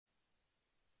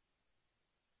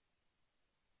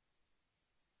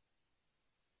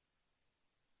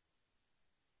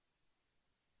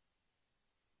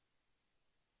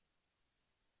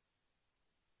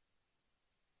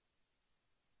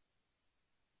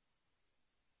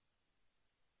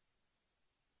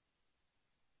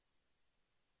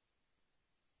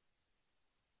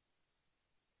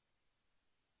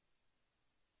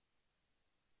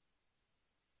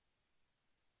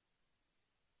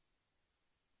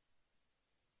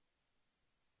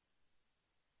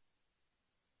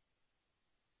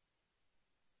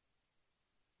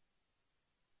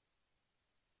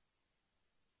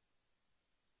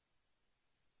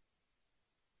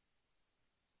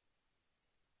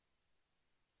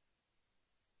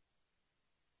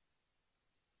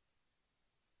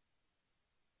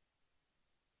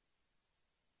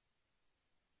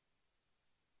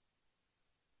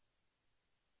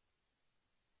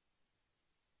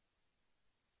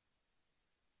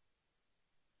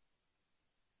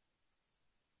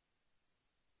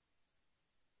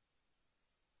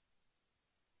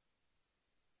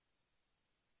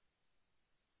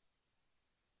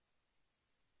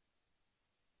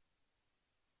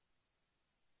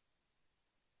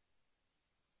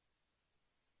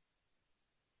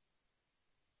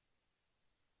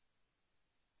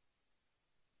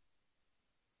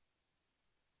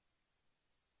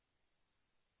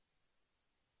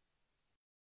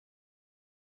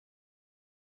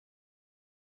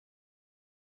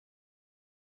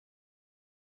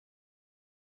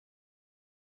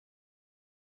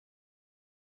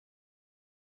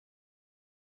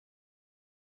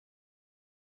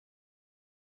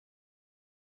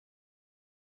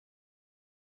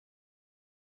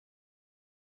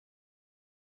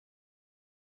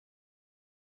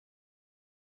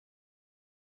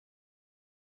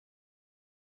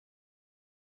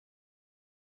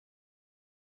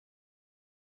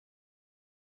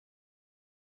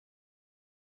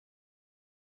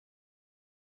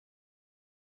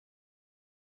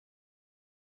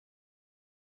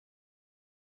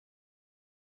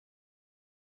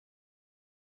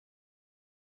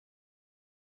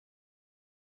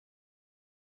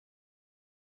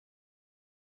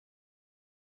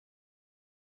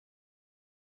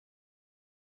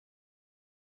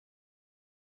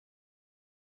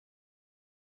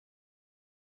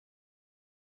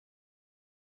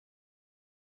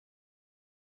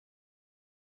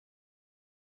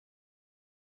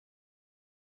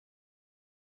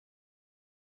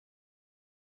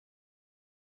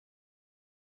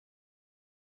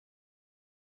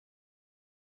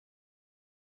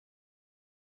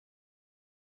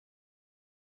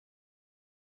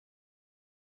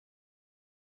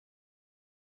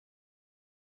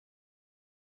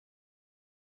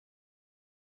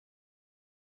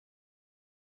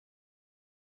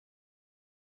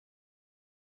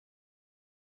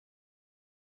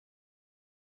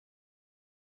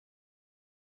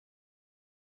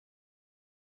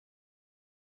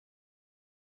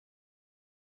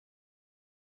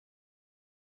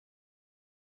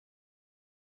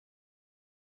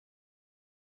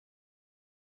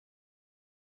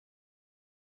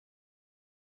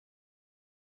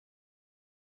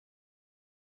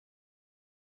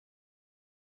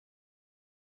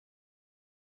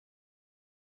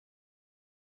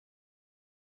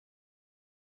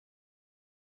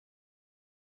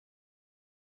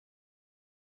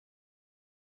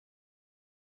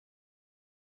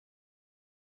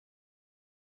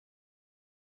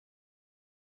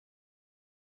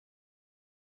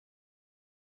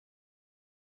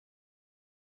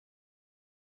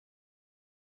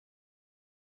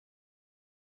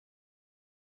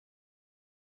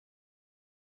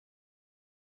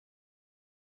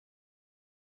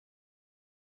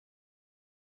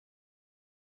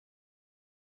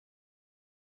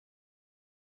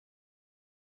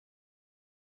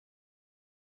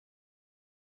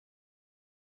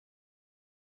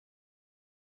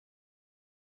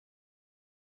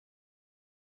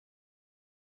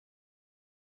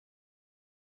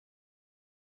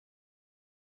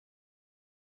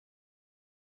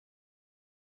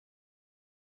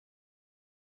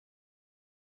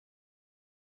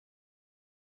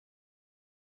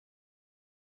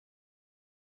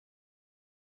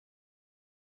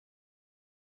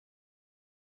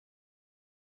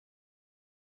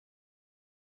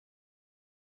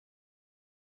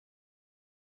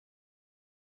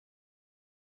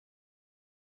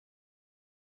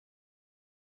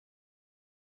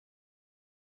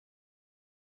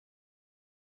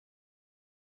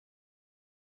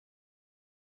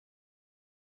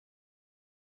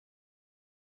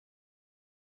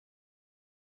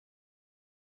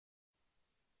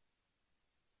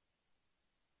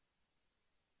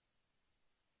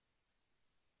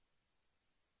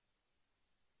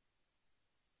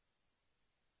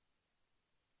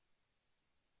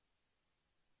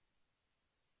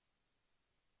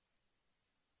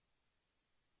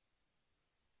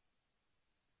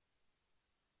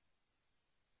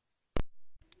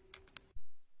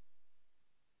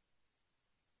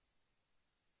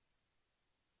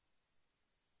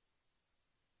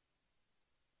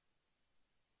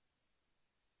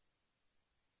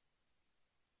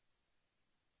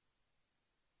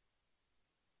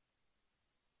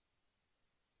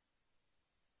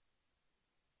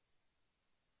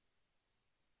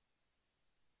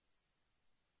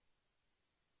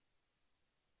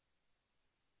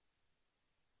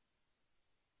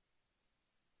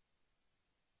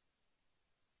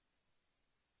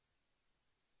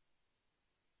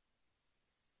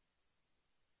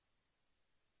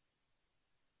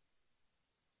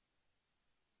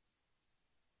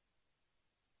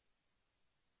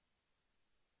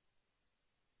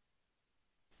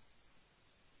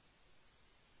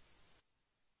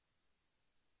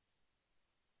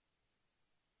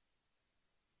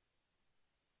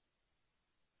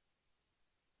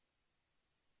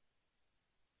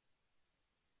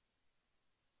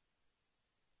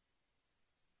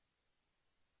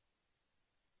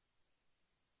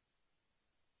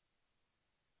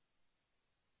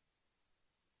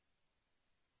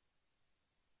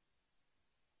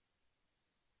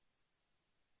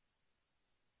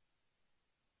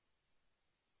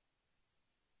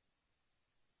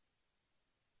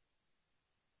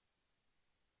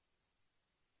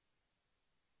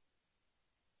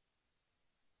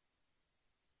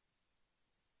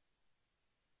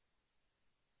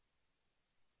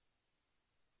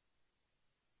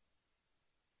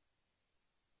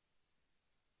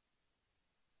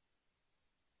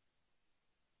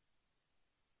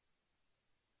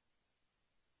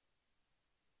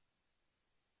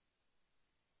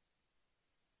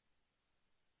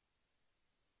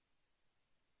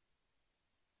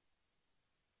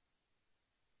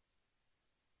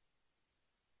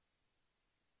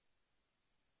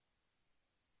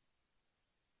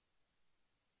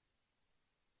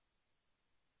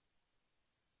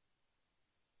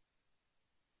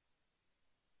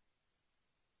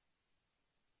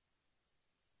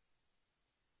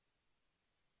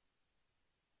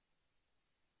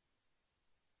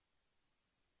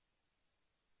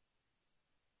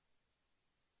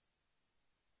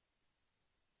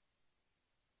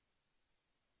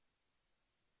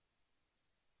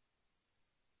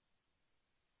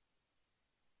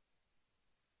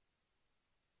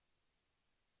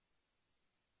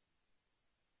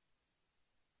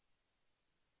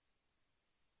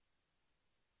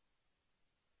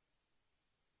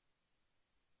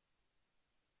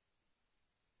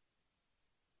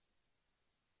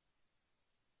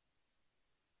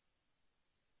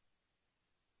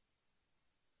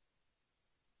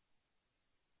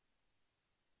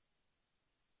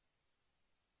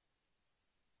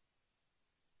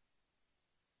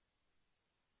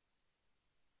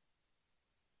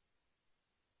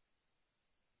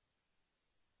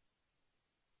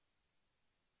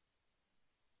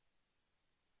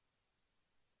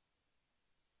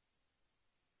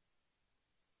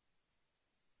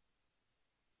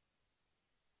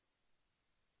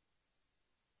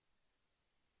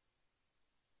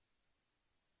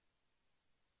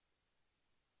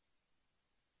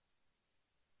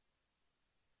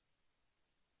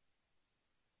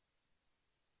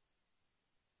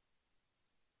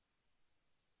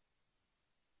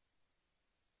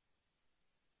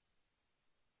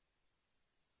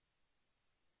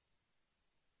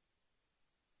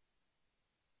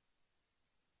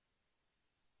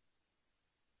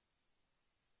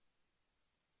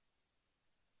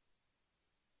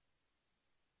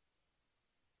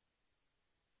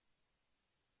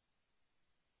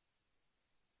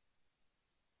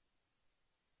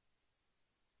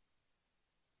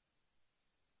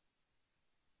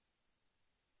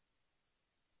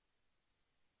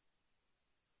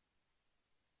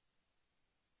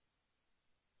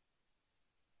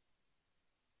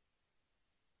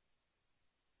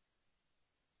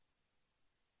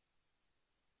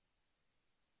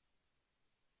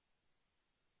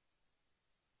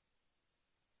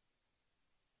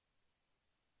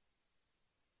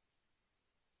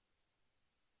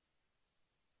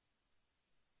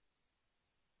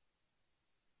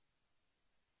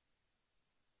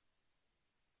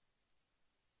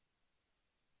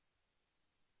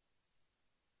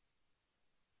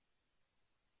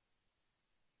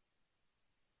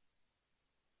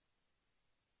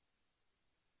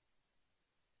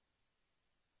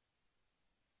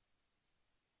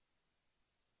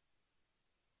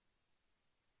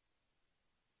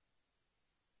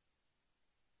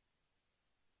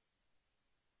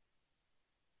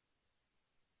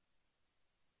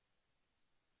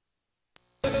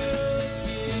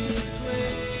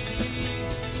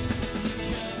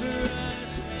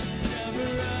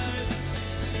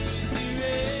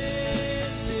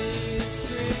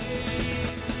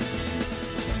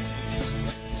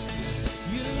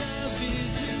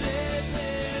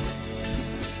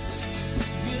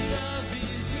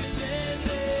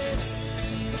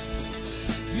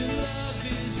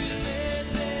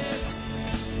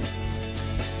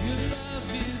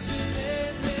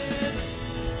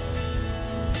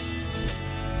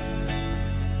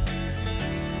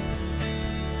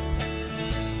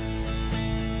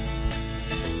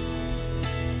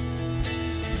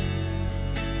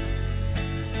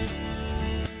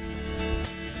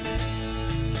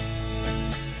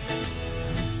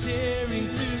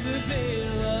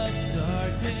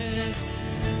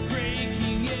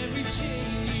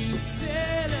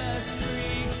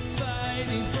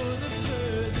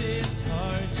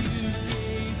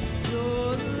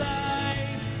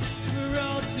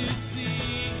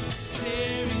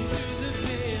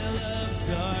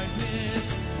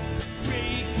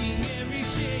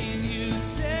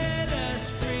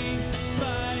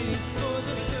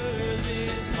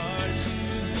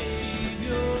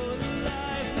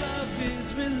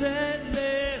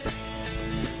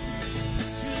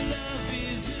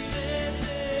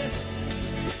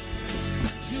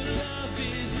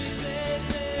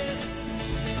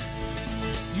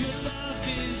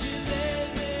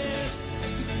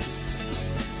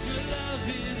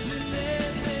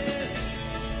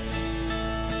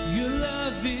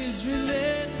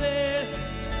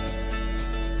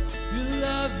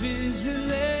love is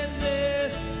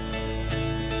relentless.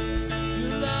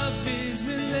 Your love is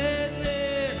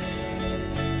relentless.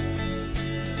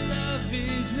 Love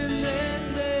is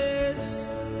relentless.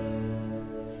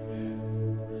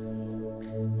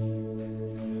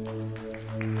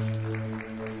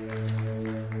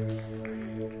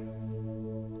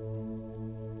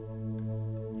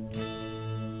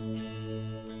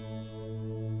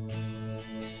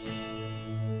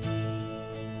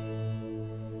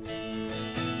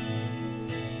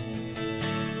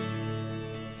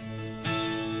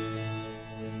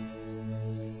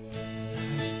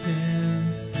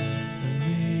 Stand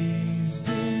amazed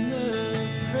in the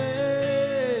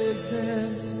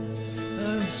presence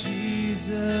of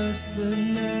Jesus the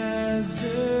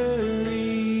Nazarene,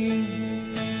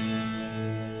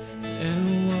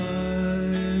 and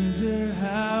wonder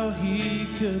how he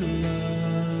could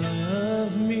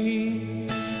love me,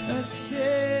 a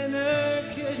sinner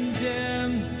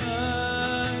condemned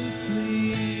unclean.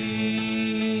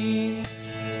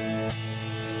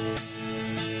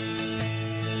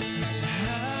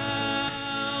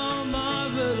 How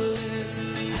marvelous,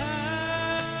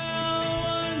 how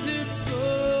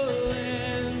wonderful,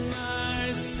 and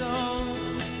my song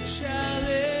shall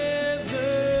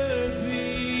ever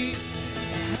be.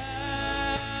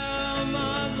 How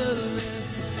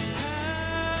marvelous,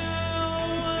 how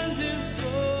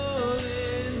wonderful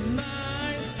is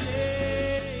my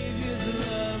Savior's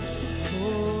love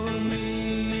for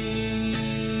me.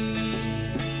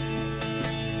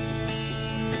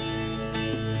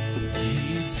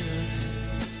 He took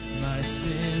my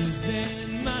sins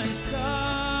and my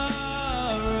sorrows,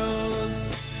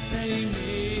 and he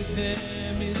made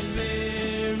them his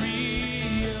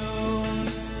very own.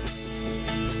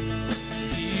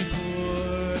 He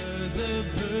bore the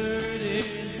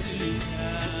burden to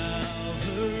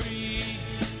Calvary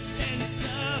and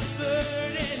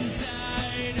suffered and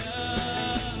died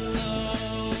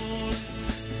alone.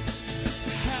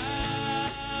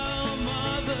 How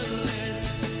marvelous,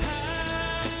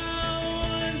 how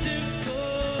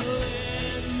wonderful,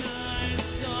 and my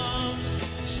song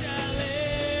shall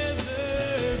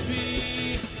ever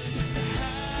be.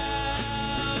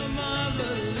 How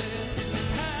marvelous,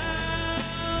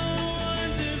 how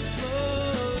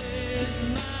wonderful is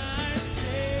my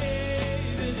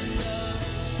Savior's love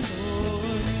for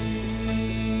me.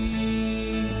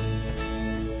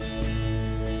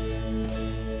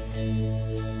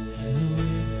 And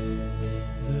with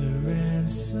the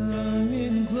ransom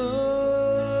in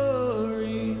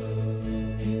glory,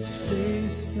 his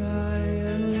face I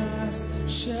at last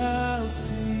shall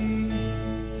see.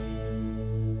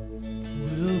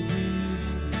 Will breathe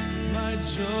my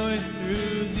joy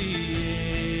through the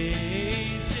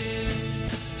ages,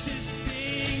 to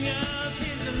sing of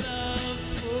his love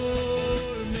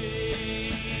for me.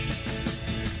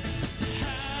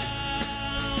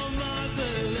 How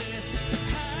marvelous,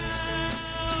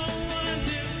 how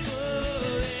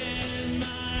wonderful, and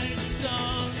my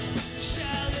song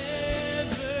shall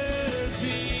ever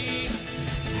be.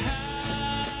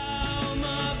 How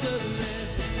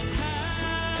marvelous,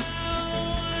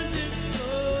 how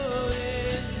wonderful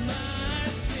is my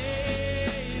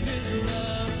Savior's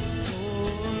love for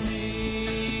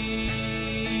me.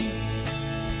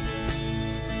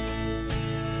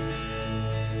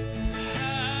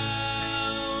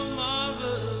 How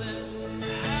marvelous,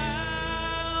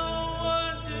 how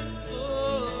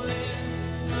wonderful,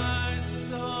 and my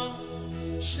song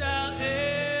shall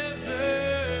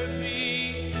ever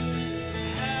be.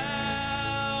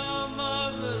 How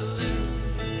marvelous,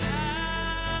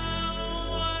 how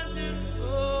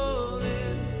wonderful,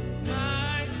 and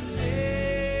my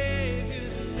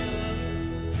Savior's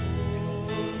love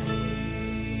for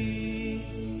me.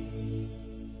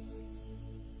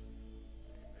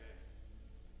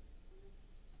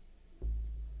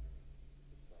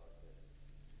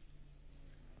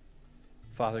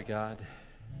 Father God,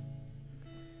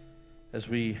 as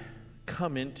we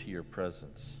come into your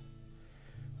presence,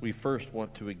 we first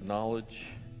want to acknowledge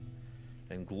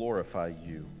and glorify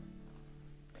you.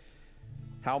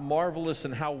 How marvelous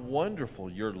and how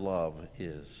wonderful your love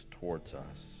is towards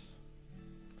us.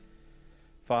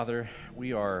 Father,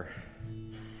 we are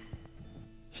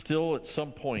still at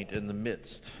some point in the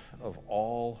midst of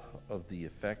all of the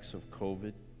effects of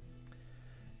COVID,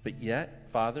 but yet,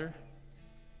 Father,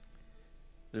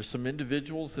 there's some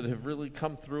individuals that have really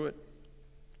come through it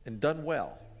and done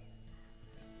well,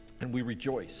 and we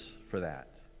rejoice for that.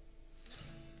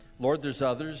 Lord, there's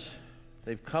others,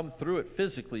 they've come through it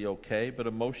physically okay, but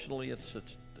emotionally it's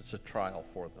a trial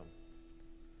for them.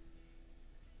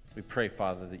 We pray,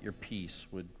 Father, that your peace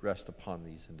would rest upon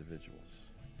these individuals.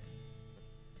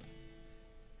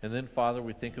 And then, Father,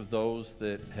 we think of those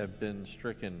that have been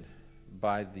stricken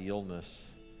by the illness.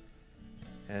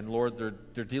 And Lord,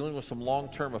 they're dealing with some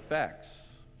long-term effects.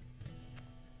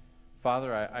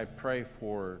 Father, I pray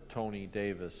for Tony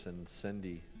Davis and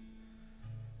Cindy,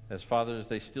 as Father, as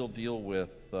they still deal with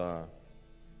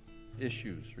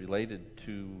issues related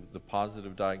to the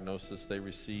positive diagnosis they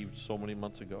received so many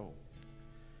months ago.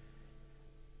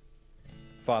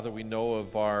 Father, we know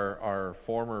of our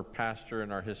former pastor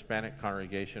in our Hispanic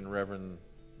congregation, Reverend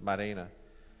Marena.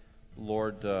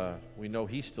 Lord, we know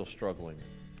he's still struggling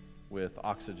with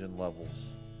oxygen levels.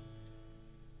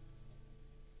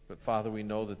 But Father, we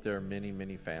know that there are many,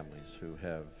 many families who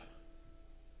have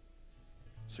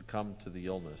succumbed to the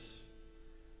illness.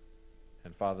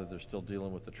 And Father, they're still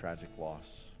dealing with the tragic loss.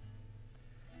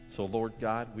 So Lord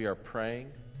God, we are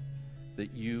praying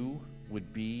that you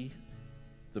would be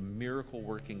the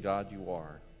miracle-working God you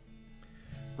are.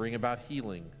 Bring about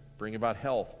healing, bring about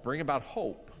health, bring about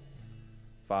hope.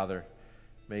 Father,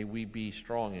 may we be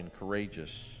strong and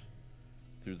courageous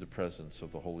through the presence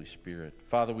of the Holy Spirit.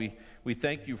 Father, we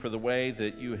thank you for the way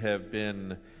that you have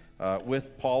been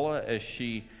with Paula as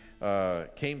she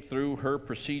came through her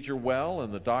procedure well,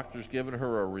 and the doctor's given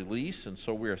her a release, and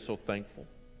so we are so thankful.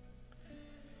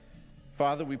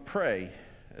 Father, we pray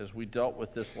as we dealt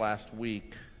with this last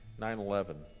week,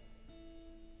 9/11,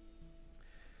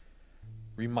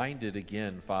 reminded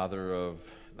again, Father, of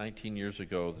 19 years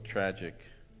ago, the tragic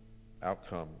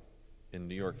outcome in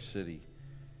New York City,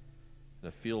 in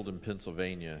a field in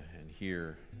Pennsylvania, and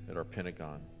here at our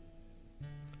Pentagon.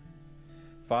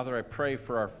 Father, I pray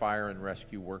for our fire and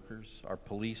rescue workers, our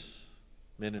police,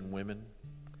 men and women.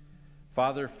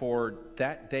 Father, for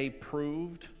that day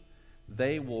proved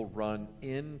they will run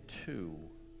into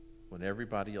when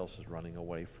everybody else is running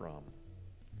away from.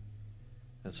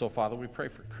 And so, Father, we pray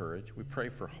for courage. We pray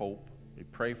for hope. We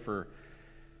pray for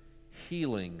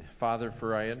healing. Father,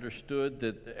 for I understood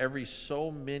that every so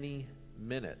many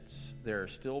minutes there are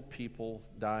still people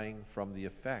dying from the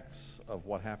effects of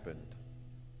what happened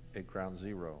at Ground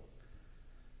Zero.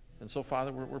 And so,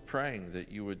 Father, we're praying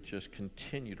that you would just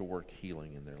continue to work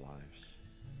healing in their lives.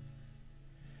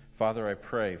 Father, I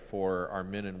pray for our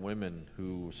men and women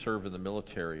who serve in the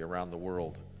military around the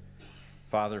world.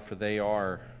 Father, for they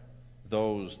are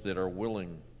those that are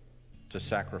willing to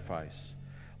sacrifice.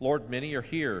 Lord, many are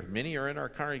here. Many are in our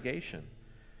congregation.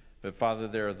 But, Father,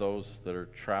 there are those that are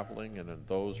traveling, and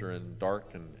those are in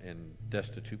dark and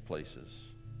destitute places.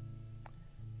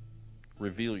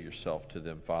 Reveal yourself to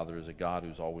them, Father, as a God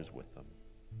who's always with them.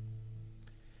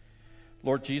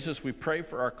 Lord Jesus, we pray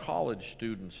for our college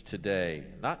students today,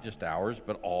 not just ours,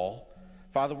 but all.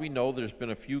 Father, we know there's been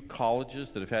a few colleges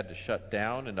that have had to shut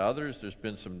down, and others there's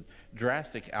been some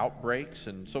drastic outbreaks.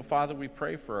 And so, Father, we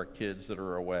pray for our kids that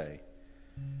are away.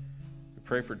 We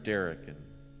pray for Derek and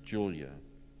Julia,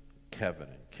 Kevin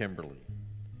and Kimberly,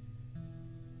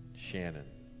 Shannon,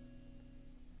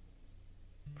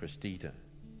 Christina,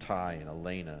 Ty and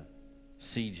Elena,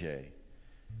 CJ.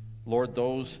 Lord,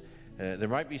 those, there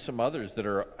might be some others that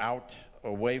are out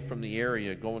away from the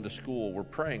area going to school. We're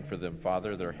praying for them,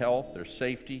 Father, their health, their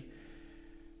safety,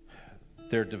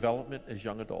 their development as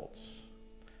young adults.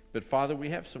 But, Father, we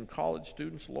have some college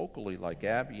students locally like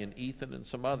Abby and Ethan and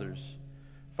some others,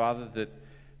 Father, that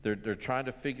they're trying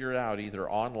to figure it out either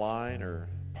online or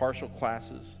partial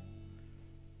classes.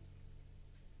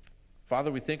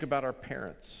 Father, we think about our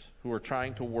parents who are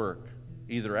trying to work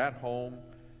either at home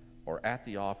or at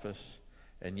the office,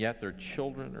 and yet their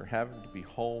children are having to be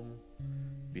home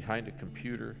behind a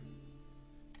computer.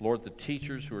 Lord, the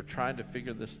teachers who are trying to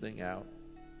figure this thing out.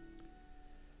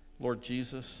 Lord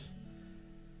Jesus,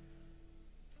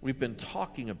 we've been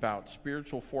talking about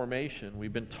spiritual formation.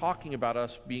 We've been talking about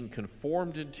us being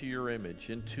conformed into your image,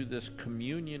 into this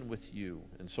communion with you.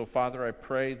 And so, Father, I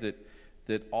pray that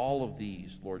all of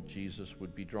these, Lord Jesus,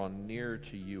 would be drawn near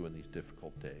to you in these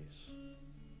difficult days.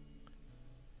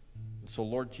 And so,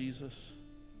 Lord Jesus,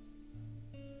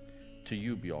 to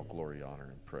you be all glory, honor,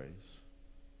 and praise.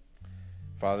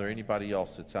 Father, anybody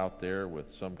else that's out there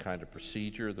with some kind of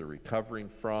procedure they're recovering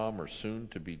from or soon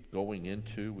to be going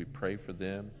into, we pray for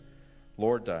them.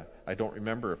 Lord, I don't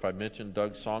remember if I mentioned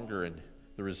Doug Songer and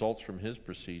the results from his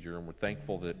procedure, and we're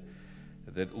thankful that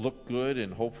it looked good,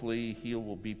 and hopefully he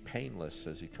will be painless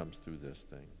as he comes through this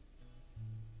thing.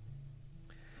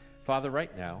 Father,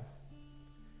 right now,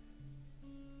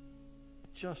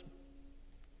 just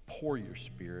pour your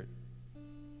Spirit,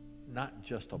 not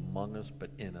just among us, but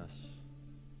in us.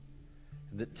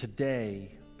 And that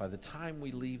today, by the time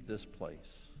we leave this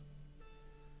place,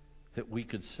 that we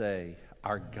could say,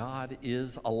 our God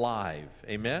is alive.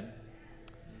 Amen?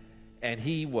 And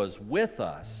he was with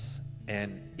us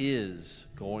and is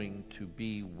going to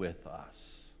be with us.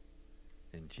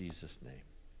 In Jesus' name,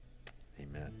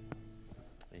 amen.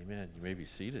 Amen. You may be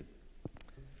seated.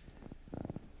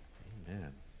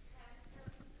 Amen.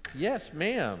 Yes,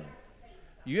 ma'am.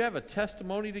 You have a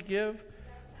testimony to give?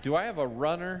 Do I have a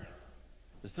runner?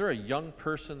 Is there a young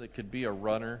person that could be a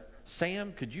runner?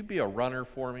 Sam, could you be a runner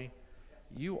for me?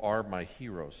 You are my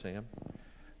hero, Sam.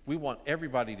 We want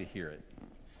everybody to hear it,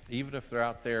 even if they're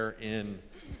out there in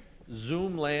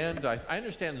Zoom land. I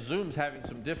understand Zoom's having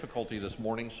some difficulty this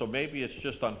morning, so maybe it's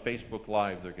just on Facebook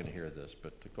Live they're going to hear this,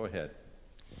 but go ahead.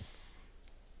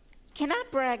 Can I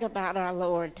brag about our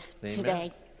Lord Amen.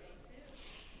 today?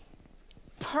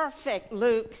 Perfect,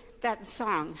 Luke, that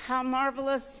song. How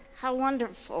marvelous, how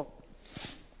wonderful.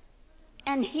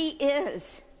 And he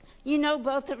is. You know,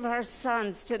 both of our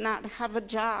sons did not have a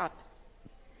job.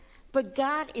 But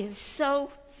God is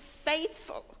so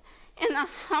faithful. And I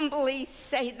humbly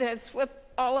say this with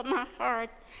all of my heart,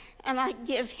 and I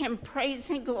give him praise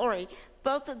and glory.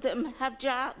 Both of them have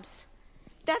jobs.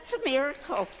 That's a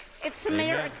miracle. It's a Amen.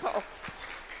 miracle.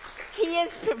 He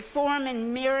is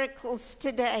performing miracles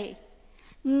today.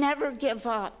 Never give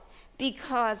up,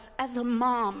 because as a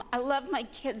mom, I love my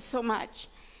kids so much.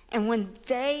 And when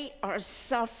they are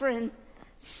suffering,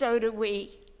 so do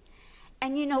we.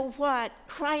 And you know what?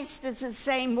 Christ is the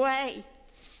same way.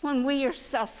 When we are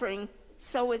suffering,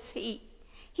 so is he.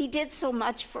 He did so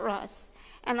much for us.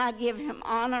 And I give him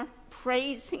honor,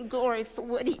 praise, and glory for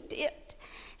what he did.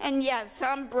 And yes,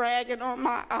 I'm bragging on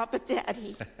my Abba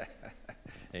Daddy.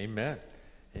 Amen.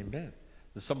 Amen.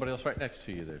 There's somebody else right next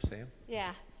to you there, Sam.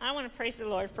 Yeah, I want to praise the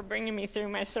Lord for bringing me through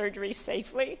my surgery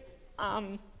safely.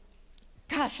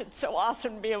 Gosh, it's so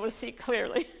awesome to be able to see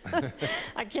clearly.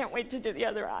 I can't wait to do the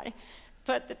other eye.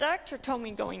 But the doctor told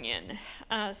me going in,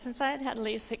 since I had had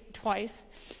LASIK twice,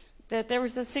 that there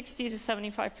was a 60 to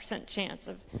 75% chance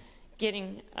of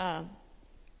getting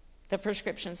the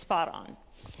prescription spot on.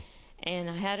 And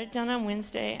I had it done on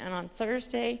Wednesday, and on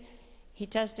Thursday, he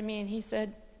tested me and he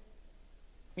said,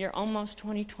 "You're almost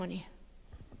 20/20."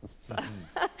 So,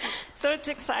 so it's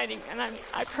exciting, and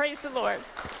I praise the Lord.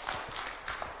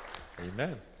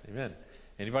 Amen. Amen.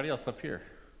 Anybody else up here?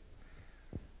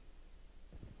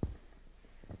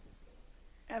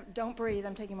 Don't breathe.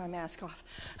 I'm taking my mask off.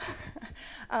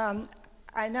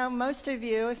 I know most of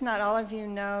you, if not all of you,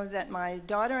 know that my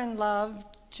daughter-in-law,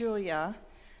 Julia,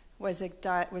 was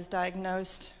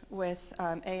diagnosed with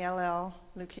ALL,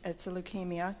 it's a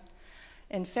leukemia,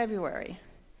 in February.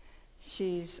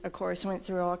 She's, of course, went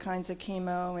through all kinds of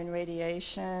chemo and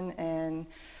radiation and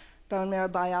bone marrow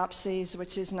biopsies,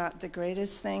 which is not the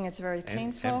greatest thing. It's very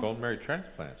painful. And bone marrow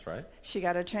transplants, right? She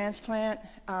got a transplant.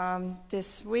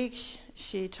 This week,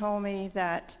 she told me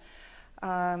that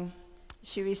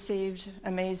she received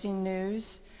amazing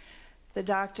news. The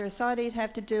doctor thought he'd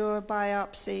have to do a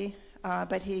biopsy,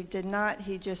 but he did not.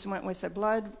 He just went with the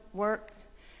blood work,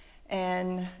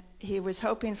 and he was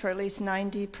hoping for at least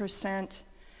 90%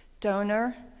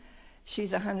 donor.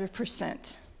 She's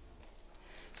 100%.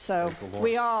 So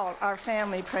we all, our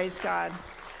family, praise God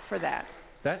for that.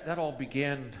 That all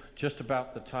began just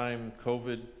about the time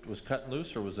COVID was cutting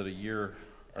loose, or was it a year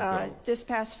ago? This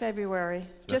past February,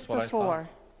 That's just what I before.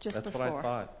 thought. Just That's before. what I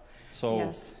thought. So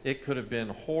Yes. it could have been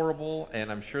horrible,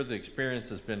 and I'm sure the experience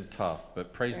has been tough,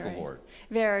 but praise the Lord.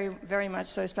 Very, very much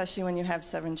so, especially when you have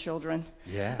 7 children.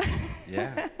 Yeah,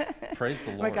 yeah. Praise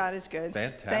the Lord. But God is good.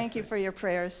 Fantastic. Thank you for your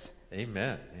prayers.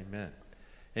 Amen, amen.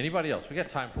 Anybody else? We got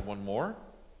time for one more.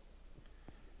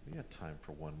 We got time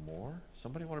for one more.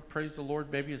 Somebody want to praise the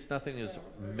Lord? Maybe it's nothing as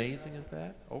amazing as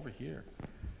that. Over here.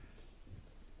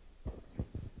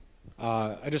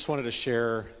 I just wanted to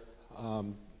share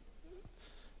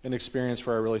an experience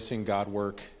where I really seen God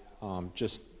work,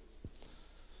 just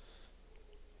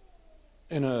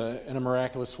in a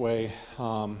miraculous way.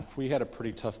 We had a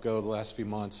pretty tough go the last few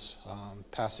months.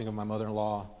 Passing of my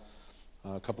mother-in-law,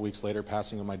 a couple weeks later,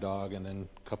 passing of my dog, and then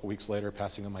a couple weeks later,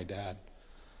 passing of my dad.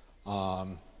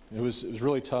 It was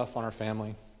really tough on our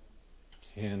family.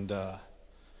 And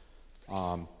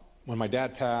when my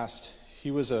dad passed,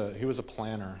 he was a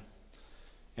planner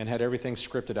and had everything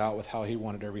scripted out with how he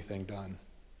wanted everything done.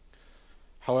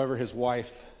 However, his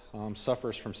wife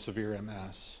suffers from severe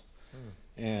MS,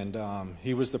 and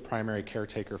he was the primary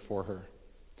caretaker for her.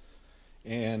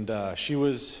 And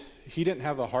he didn't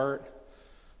have the heart.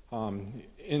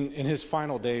 In his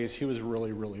final days, he was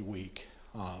really, really weak.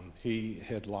 He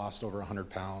had lost over 100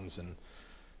 pounds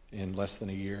in less than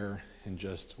a year, and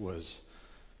just was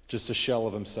just a shell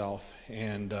of himself.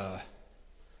 And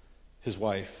his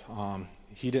wife,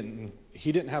 he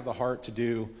didn't have the heart to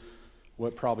do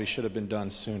what probably should have been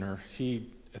done sooner. He,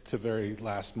 at the very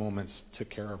last moments, took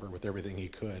care of her with everything he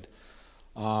could.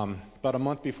 About a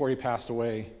month before he passed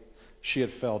away, she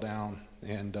had fell down,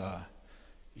 and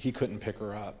he couldn't pick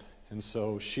her up. And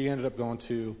so she ended up going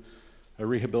to a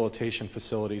rehabilitation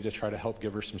facility to try to help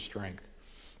give her some strength.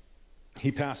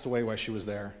 He passed away while she was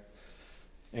there.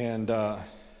 And,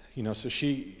 so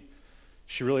she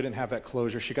really didn't have that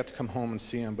closure. She got to come home and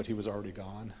see him, but he was already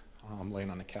gone, laying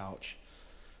on the couch.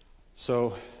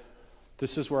 So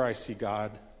this is where I see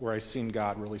God, where I've seen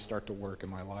God really start to work in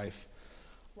my life.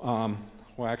 Well,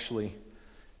 actually,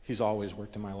 he's always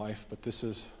worked in my life, but this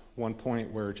is one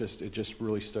point where it just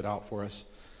really stood out for us.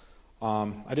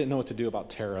 I didn't know what to do about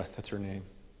Tara. That's her name.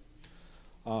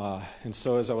 And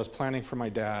so as I was planning for my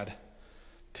dad,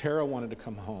 Tara wanted to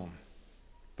come home,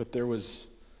 but there was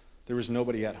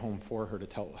nobody at home for her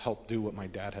to help do what my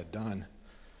dad had done.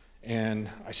 And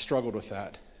I struggled with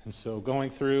that. And so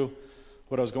going through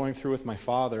what I was going through with my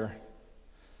father,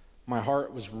 my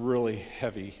heart was really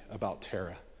heavy about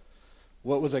Tara.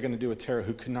 What was I going to do with Tara,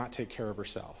 who could not take care of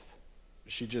herself?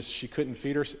 She couldn't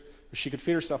feed her. She could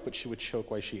feed herself, but she would choke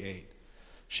while she ate.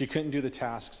 She couldn't do the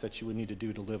tasks that you would need to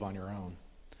do to live on your own.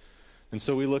 And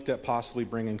so we looked at possibly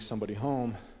bringing somebody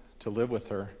home to live with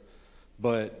her,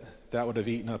 but that would have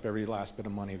eaten up every last bit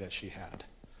of money that she had.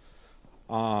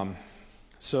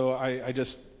 So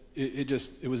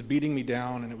it was beating me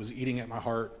down, and it was eating at my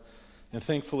heart. And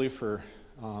thankfully for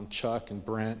Chuck and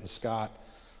Brent and Scott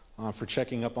for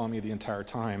checking up on me the entire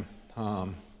time.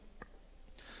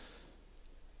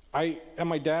 At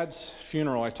my dad's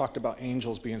funeral, I talked about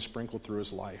angels being sprinkled through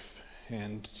his life,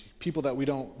 and people that we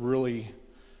don't really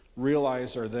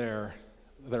realize are there,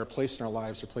 that are placed in our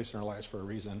lives, are placed in our lives for a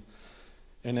reason.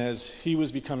 And as he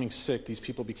was becoming sick, these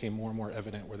people became more and more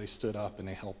evident, where they stood up and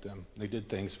they helped him. They did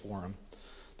things for him.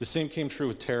 The same came true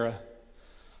with Tara.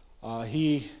 As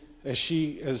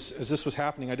this was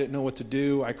happening, I didn't know what to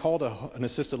do. I called an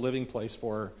assisted living place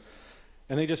for her,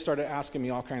 and they just started asking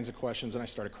me all kinds of questions, and I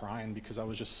started crying because I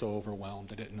was just so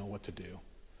overwhelmed. I didn't know what to do.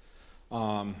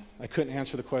 I couldn't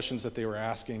answer the questions that they were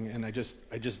asking, and I just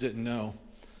didn't know.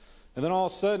 And then all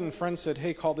of a sudden, a friend said,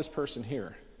 "Hey, call this person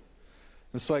here."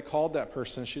 And so I called that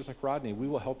person, and she was like, "Rodney, we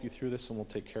will help you through this, and we'll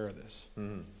take care of this."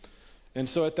 Mm. And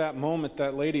so at that moment,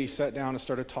 that lady sat down and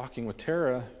started talking with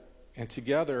Tara, and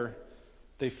together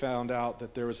they found out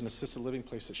that there was an assisted living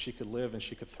place that she could live and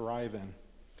she could thrive in.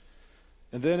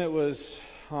 And then it was,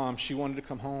 she wanted to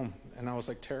come home, and I was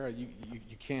like, "Tara, you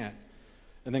can't."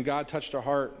 And then God touched her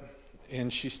heart,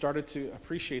 and she started to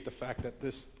appreciate the fact that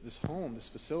this home, this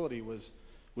facility was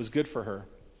good for her.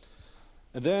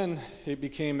 And then it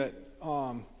became that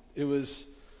I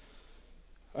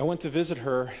went to visit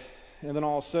her, and then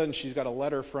all of a sudden she's got a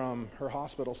letter from her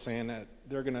hospital saying that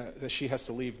that she has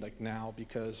to leave like now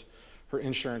because her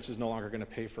insurance is no longer going to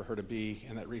pay for her to be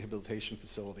in that rehabilitation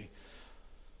facility.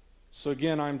 So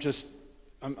again, I'm just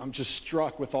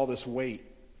struck with all this weight.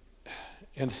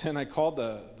 And then I called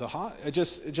it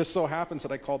just so happens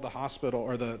that I called the hospital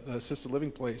or the assisted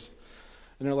living place,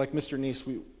 and they're like, "Mr. Neese,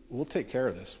 we'll take care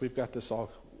of this. We've got this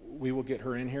all. We will get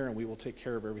her in here, and we will take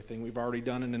care of everything. We've already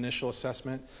done an initial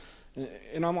assessment."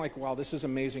 And I'm like, wow, this is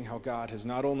amazing how God has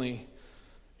not only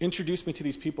introduced me to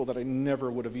these people that I never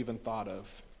would have even thought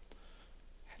of,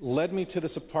 led me to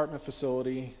this apartment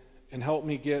facility, and helped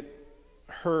me get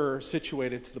her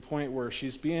situated to the point where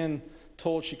she's being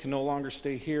told she can no longer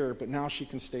stay here, but now she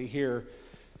can stay here.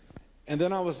 And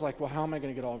then I was like, well, how am I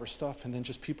going to get all of her stuff? And then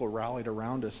just people rallied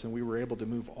around us, and we were able to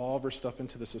move all of her stuff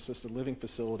into this assisted living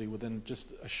facility within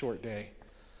just a short day.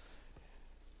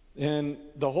 And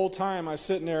the whole time I was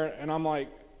sitting there, and I'm like,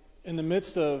 in the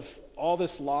midst of all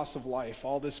this loss of life,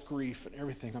 all this grief and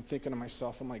everything, I'm thinking to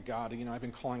myself, I'm like, "God, I've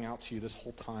been calling out to you this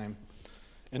whole time.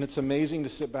 And it's amazing to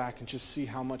sit back and just see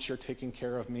how much you're taking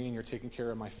care of me and you're taking care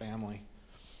of my family."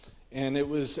 And it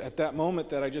was at that moment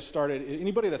that I just started.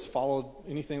 Anybody that's followed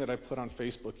anything that I put on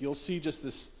Facebook, you'll see just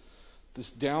this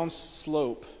down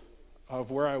slope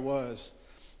of where I was.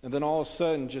 And then all of a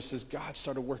sudden, just as God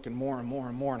started working more and more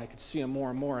and more, and I could see him more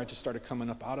and more, I just started coming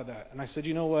up out of that. And I said,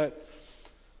 you know what?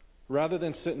 Rather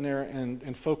than sitting there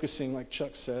and focusing, like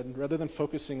Chuck said, rather than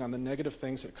focusing on the negative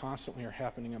things that constantly are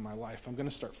happening in my life, I'm going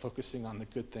to start focusing on the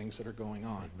good things that are going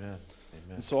on. Amen.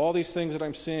 Amen. And so all these things that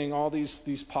I'm seeing, all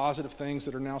these positive things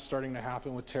that are now starting to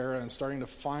happen with Tara and starting to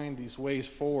find these ways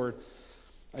forward,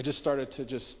 I just started to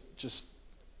just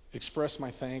express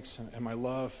my thanks and my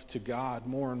love to God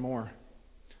more and more.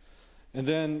 And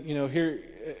then,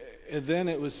 then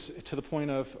it was to the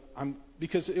point of,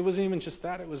 because it wasn't even just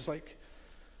that, it was like,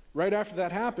 right after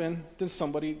that happened, then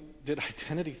somebody did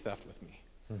identity theft with me.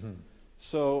 Mm-hmm.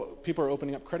 So people are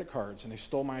opening up credit cards, and they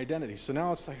stole my identity. So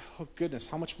now it's like, oh goodness,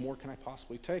 how much more can I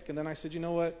possibly take? And then I said, you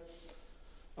know what?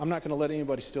 I'm not going to let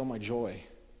anybody steal my joy.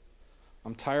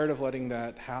 I'm tired of letting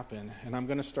that happen, and I'm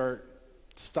going to stop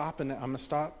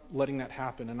letting that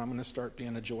happen, and I'm going to start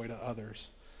being a joy to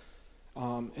others.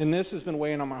 And this has been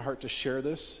weighing on my heart to share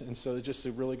this, and so it's just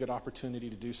a really good opportunity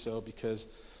to do so, because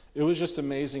it was just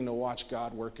amazing to watch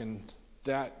God work in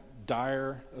that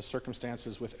dire of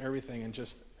circumstances with everything, and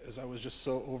just as I was just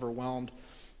so overwhelmed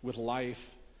with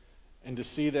life, and to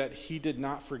see that He did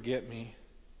not forget me,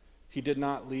 He did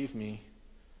not leave me,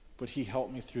 but He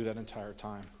helped me through that entire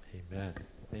time. Amen.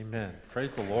 Amen. Praise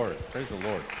the Lord. Praise the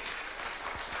Lord.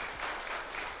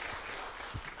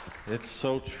 It's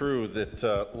so true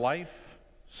that life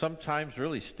sometimes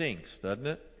really stinks, doesn't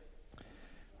it?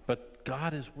 But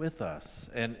God is with us,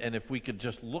 and if we could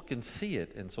just look and see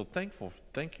it, and so thank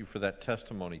you for that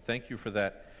testimony. Thank you for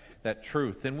that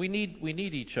truth. And we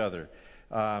need each other.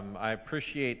 I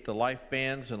appreciate the life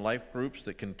bands and life groups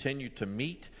that continue to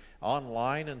meet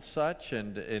online and such,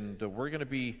 and we're going to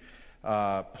be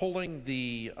pulling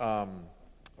the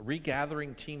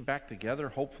regathering team back together,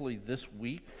 hopefully this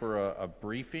week, for a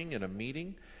briefing and a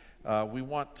meeting. We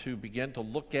want to begin to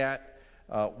look at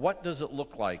what does it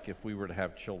look like if we were to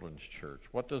have children's church?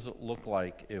 What does it look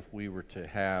like if we were to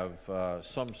have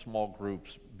some small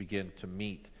groups begin to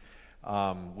meet?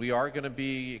 We are going to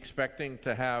be expecting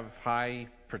to have high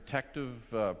protective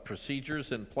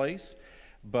procedures in place,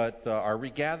 but our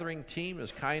regathering team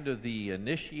is kind of the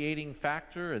initiating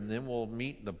factor, and then we'll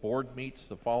meet, the board meets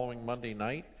the following Monday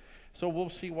night. So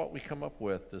we'll see what we come up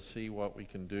with to see what we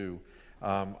can do.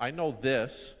 I know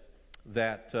this,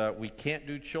 that we can't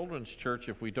do children's church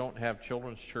if we don't have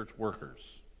children's church workers.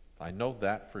 I know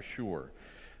that for sure.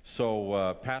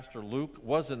 So Pastor Luke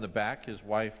was in the back. His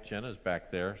wife, Jenna, is back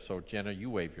there. So Jenna,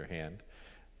 you wave your hand.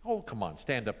 Oh, come on,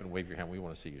 stand up and wave your hand. We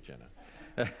want to see you,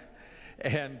 Jenna.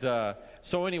 And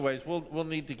so anyways, we'll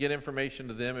need to get information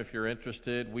to them if you're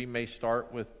interested. We may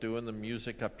start with doing the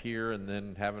music up here and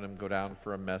then having them go down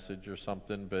for a message or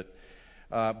something. But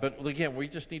again, we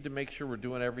just need to make sure we're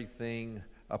doing everything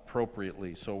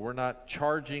appropriately. So we're not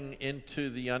charging into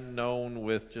the unknown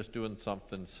with just doing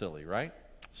something silly, right?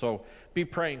 So be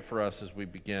praying for us as we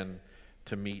begin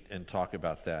to meet and talk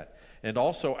about that. And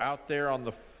also out there on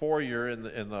the foyer in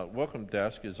the welcome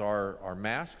desk is our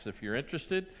masks, if you're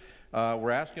interested.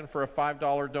 We're asking for a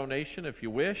 $5 donation if you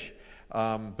wish,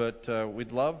 but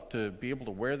we'd love to be able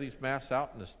to wear these masks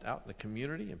out in the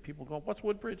community, and people going, "What's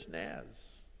Woodbridge Naz?"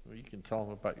 Well, you can tell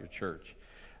them about your church.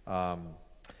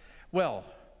 Well,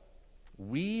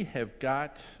 we have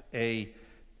got a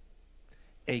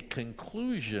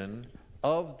conclusion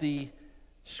of the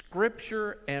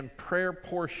scripture and prayer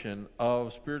portion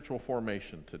of spiritual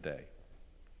formation today.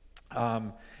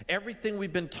 Everything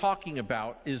we've been talking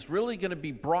about is really going to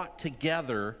be brought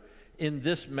together in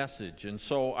this message. And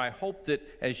so I hope that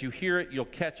as you hear it, you'll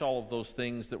catch all of those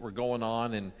things that were going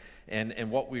on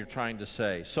and what we are trying to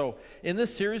say. So in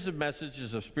this series of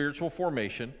messages of spiritual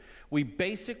formation, we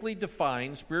basically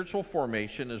define spiritual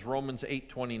formation as Romans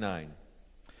 8:29.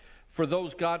 For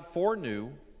those God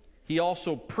foreknew, He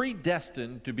also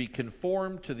predestined to be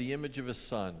conformed to the image of His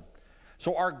Son.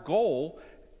 So our goal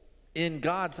in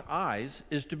God's eyes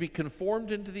is to be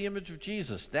conformed into the image of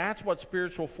Jesus. That's what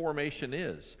spiritual formation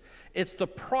is. It's the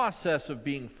process of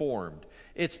being formed.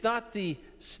 It's not the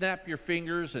snap your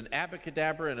fingers and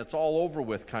abracadabra and it's all over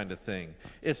with kind of thing.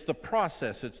 It's the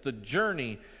process. It's the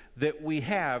journey that we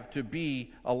have to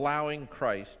be allowing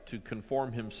Christ to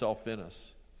conform Himself in us.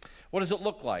 What does it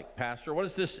look like, Pastor? What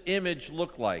does this image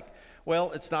look like?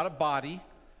 Well, it's not a body.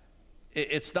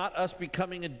 It's not us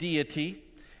becoming a deity.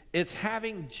 It's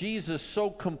having Jesus so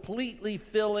completely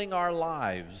filling our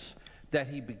lives that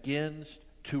He begins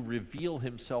to reveal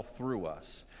Himself through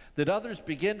us, that others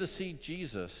begin to see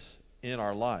Jesus in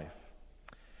our life.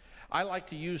 I like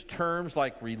to use terms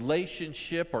like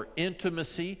relationship or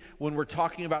intimacy when we're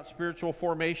talking about spiritual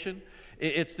formation.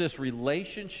 It's this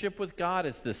relationship with God.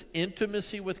 It's this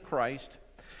intimacy with Christ.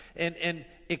 And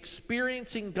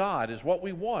experiencing God is what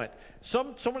we want.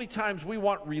 So many times we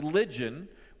want religion.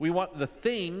 We want the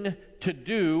thing to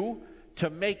do to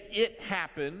make it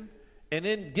happen and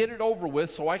then get it over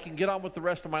with so I can get on with the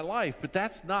rest of my life. But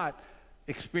that's not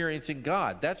experiencing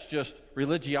God. That's just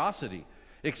religiosity.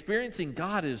 Experiencing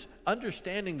God is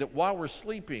understanding that while we're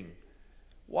sleeping,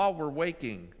 while we're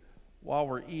waking, while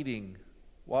we're eating,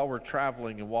 while we're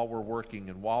traveling and while we're working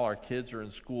and while our kids are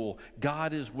in school,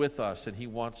 God is with us and He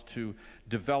wants to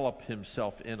develop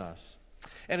Himself in us.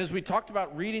 And as we talked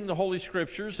about reading the Holy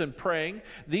Scriptures and praying,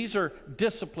 these are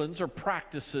disciplines or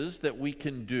practices that we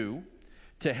can do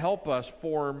to help us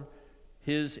form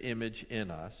His image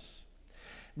in us.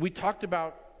 We talked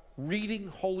about reading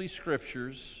Holy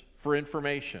Scriptures for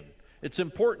information. It's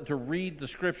important to read the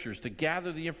Scriptures, to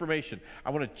gather the information. I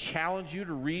want to challenge you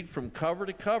to read from cover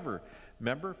to cover.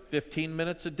 Remember, 15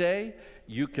 minutes a day,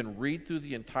 you can read through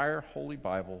the entire Holy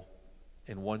Bible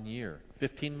in 1 year.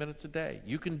 15 minutes a day.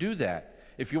 You can do that.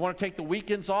 If you want to take the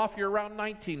weekends off, you're around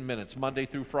 19 minutes, Monday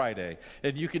through Friday.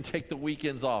 And you can take the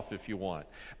weekends off if you want.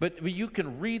 But you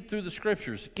can read through the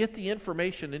Scriptures. Get the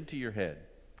information into your head.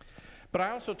 But I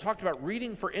also talked about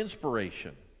reading for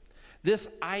inspiration. This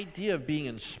idea of being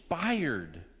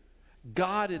inspired,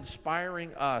 God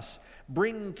inspiring us,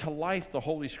 bringing to life the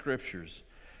Holy Scriptures.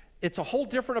 It's a whole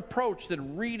different approach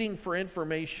than reading for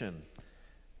information.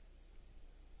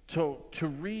 To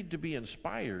read to be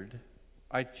inspired,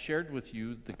 I shared with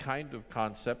you the kind of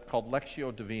concept called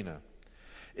Lectio Divina.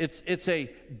 It's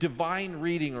a divine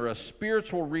reading or a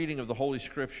spiritual reading of the Holy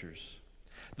Scriptures.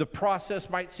 The process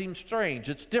might seem strange.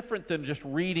 It's different than just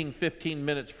reading 15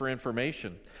 minutes for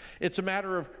information. It's a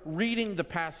matter of reading the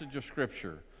passage of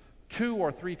Scripture 2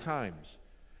 or 3 times,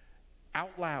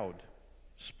 out loud,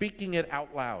 speaking it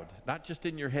out loud, not just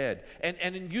in your head, and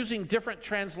in using different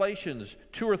translations,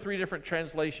 2 or 3 different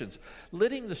translations,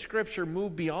 letting the Scripture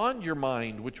move beyond your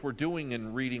mind, which we're doing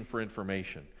in reading for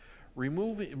information,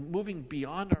 moving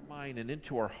beyond our mind and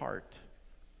into our heart.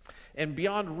 And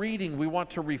beyond reading, we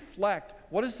want to reflect,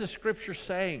 what is the Scripture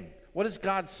saying? What is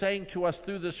God saying to us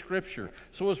through the Scripture?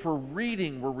 So as we're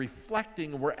reading, we're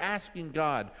reflecting, we're asking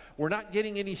God. We're not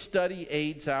getting any study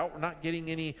aids out. We're not getting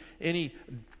any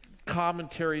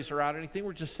commentaries or out anything.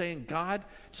 We're just saying, God.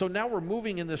 So now we're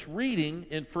moving in this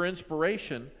reading for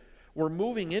inspiration. We're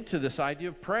moving into this idea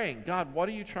of praying. God, what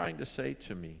are you trying to say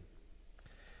to me?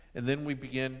 And then we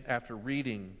begin, after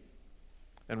reading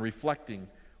and reflecting,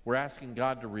 we're asking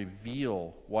God to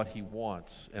reveal what He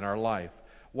wants in our life.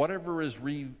 Whatever is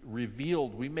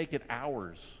revealed, we make it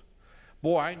ours.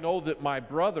 Boy, I know that my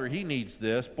brother, he needs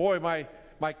this. Boy,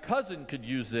 my cousin could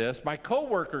use this. My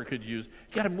coworker could use.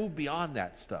 You got to move beyond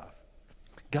that stuff.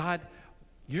 God,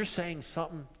 you're saying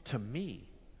something to me.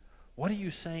 What are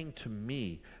you saying to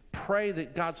me? Pray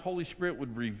that God's Holy Spirit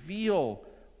would reveal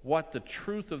what the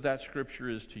truth of that Scripture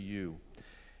is to you.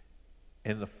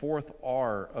 And the 4th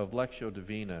R of Lectio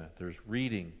Divina, there's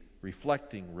reading,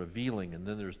 reflecting, revealing, and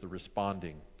then there's the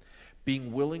responding.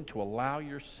 Being willing to allow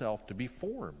yourself to be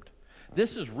formed.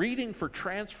 This is reading for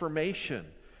transformation.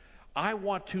 I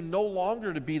want to no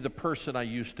longer to be the person I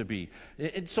used to be.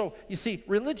 And so, you see,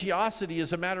 religiosity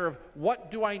is a matter of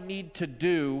what do I need to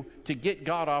do to get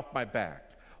God off my back?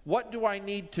 What do I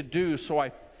need to do so I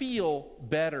feel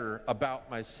better about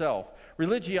myself?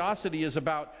 Religiosity is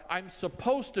about, I'm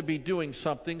supposed to be doing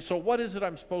something, so what is it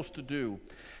I'm supposed to do?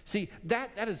 See,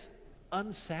 that is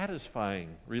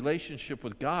unsatisfying relationship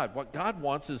with God. What God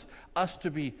wants is us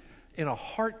to be in a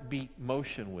heartbeat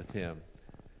motion with Him.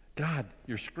 God,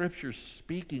 your Scripture's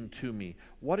speaking to me.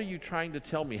 What are you trying to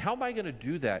tell me? How am I going to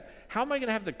do that? How am I going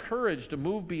to have the courage to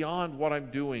move beyond what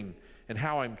I'm doing and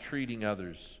how I'm treating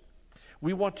others?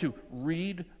 We want to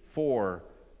read for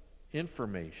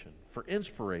information, for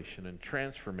inspiration and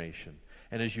transformation.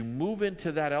 And as you move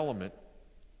into that element,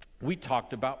 we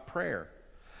talked about prayer.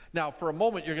 Now, for a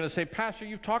moment, you're going to say, Pastor,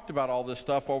 you've talked about all this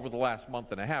stuff over the last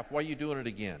month and a half. Why are you doing it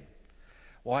again?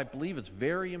 Well, I believe it's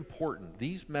very important.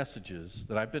 These messages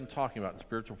that I've been talking about in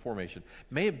spiritual formation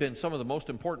may have been some of the most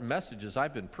important messages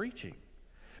I've been preaching.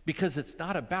 Because it's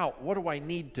not about what do I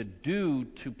need to do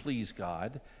to please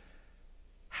God.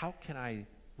 How can I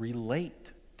relate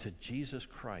to Jesus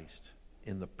Christ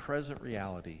in the present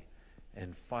reality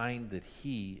and find that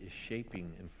He is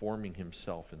shaping and forming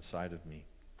Himself inside of me?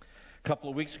 A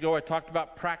couple of weeks ago, I talked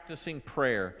about practicing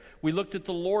prayer. We looked at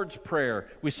the Lord's Prayer.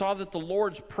 We saw that the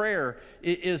Lord's Prayer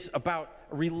is about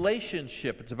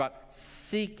relationship. It's about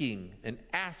seeking and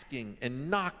asking and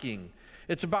knocking.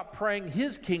 It's about praying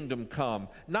His kingdom come,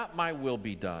 not my will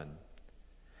be done.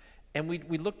 And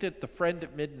we looked at the friend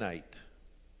at midnight.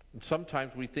 And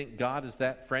sometimes we think God is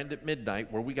that friend at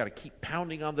midnight where we got to keep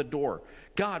pounding on the door.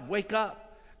 God, wake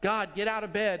up. God, get out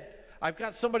of bed. I've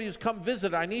got somebody who's come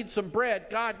visit. I need some bread.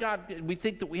 God. And we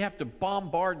think that we have to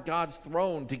bombard God's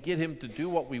throne to get Him to do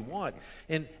what we want.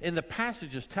 And the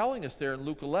passage is telling us there in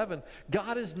Luke 11,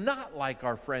 God is not like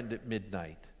our friend at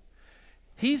midnight.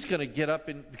 He's going to get up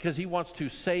because He wants to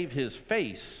save His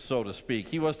face, so to speak.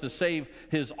 He wants to save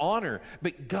His honor.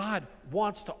 But God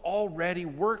wants to already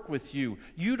work with you.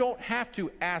 You don't have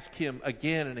to ask Him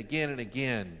again and again and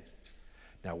again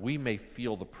Now, we may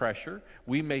feel the pressure.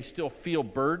 We may still feel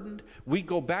burdened. We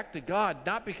go back to God,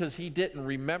 not because he didn't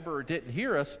remember or didn't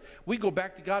hear us. We go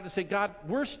back to God to say, God,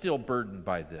 we're still burdened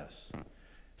by this.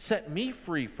 Set me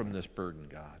free from this burden,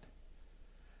 God.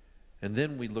 And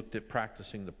then we looked at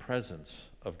practicing the presence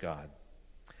of God.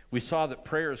 We saw that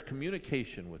prayer is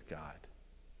communication with God.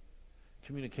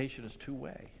 Communication is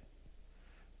two-way.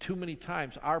 Too many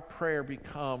times our prayer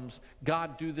becomes,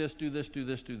 God, do this, do this, do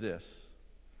this, do this.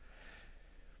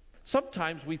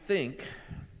 Sometimes we think,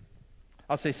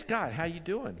 I'll say, Scott, how you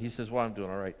doing? He says, well, I'm doing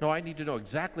all right. No, I need to know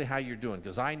exactly how you're doing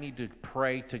because I need to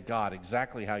pray to God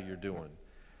exactly how you're doing.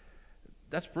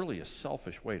 That's really a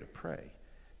selfish way to pray.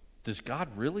 Does God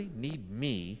really need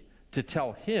me to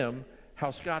tell him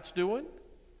how Scott's doing?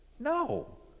 No.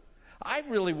 I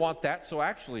really want that, so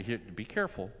actually, here, be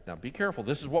careful. Now, be careful.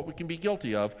 This is what we can be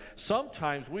guilty of.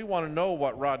 Sometimes we want to know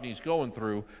what Rodney's going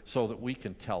through so that we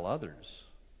can tell others.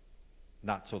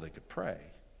 Not so they could pray,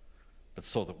 but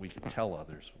so that we can tell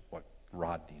others what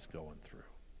Rodney's going through.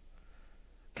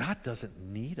 God doesn't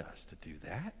need us to do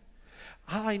that.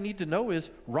 All I need to know is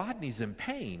Rodney's in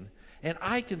pain, and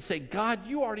I can say, God,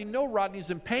 you already know Rodney's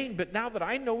in pain, but now that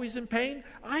I know he's in pain,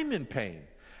 I'm in pain.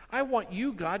 I want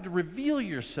you, God, to reveal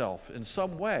yourself in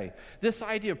some way. This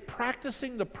idea of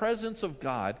practicing the presence of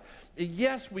God,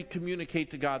 yes, we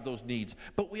communicate to God those needs,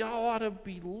 but we all ought to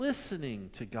be listening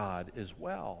to God as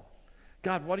well.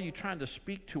 God, what are you trying to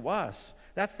speak to us?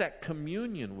 That's that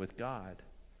communion with God.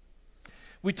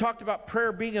 We talked about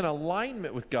prayer being in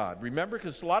alignment with God. Remember,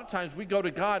 because a lot of times we go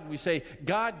to God and we say,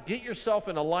 God, get yourself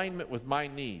in alignment with my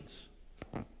needs.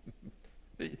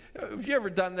 Have you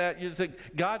ever done that? You think,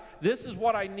 God, this is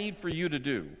what I need for you to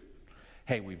do.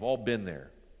 Hey, we've all been there.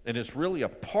 And it's really a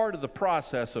part of the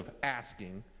process of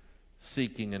asking,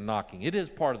 seeking, and knocking. It is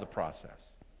part of the process.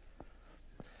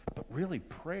 But really,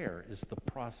 prayer is the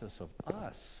process of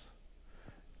us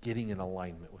getting in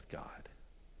alignment with God.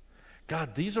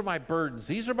 God, these are my burdens.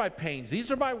 These are my pains.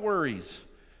 These are my worries.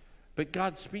 But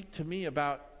God, speak to me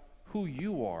about who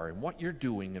you are and what you're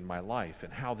doing in my life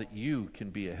and how that you can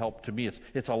be a help to me.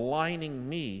 It's aligning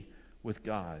me with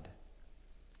God,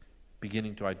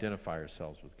 beginning to identify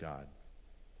ourselves with God.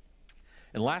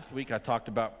 And last week I talked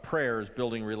about prayer as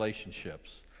building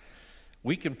relationships.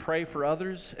 We can pray for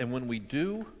others, and when we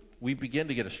do, we begin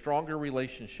to get a stronger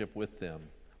relationship with them.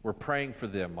 We're praying for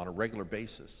them on a regular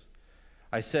basis.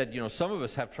 I said, some of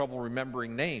us have trouble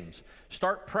remembering names.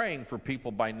 Start praying for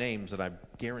people by names, and I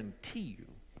guarantee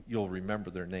you'll remember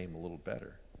their name a little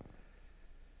better.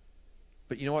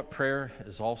 But you know what? Prayer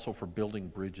is also for building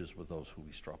bridges with those who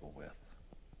we struggle with.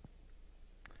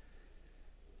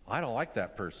 I don't like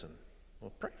that person.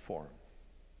 Well, pray for them.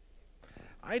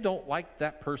 I don't like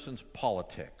that person's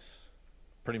politics.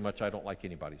 Pretty much I don't like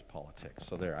anybody's politics.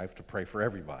 So there, I have to pray for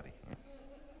everybody.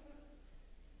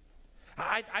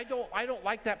 I don't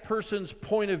like that person's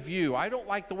point of view. I don't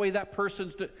like the way that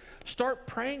person's... Start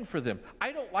praying for them.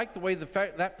 I don't like the way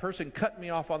that person cut me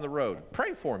off on the road.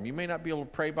 Pray for them. You may not be able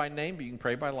to pray by name, but you can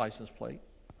pray by license plate.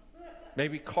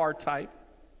 Maybe car type.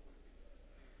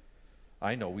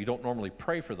 I know we don't normally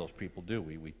pray for those people, do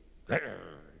we?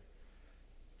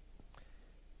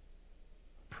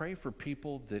 Pray for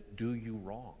people that do you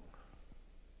wrong.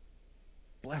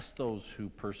 Bless those who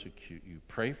persecute you.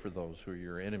 Pray for those who are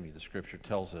your enemy, the Scripture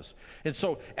tells us. And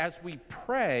so as we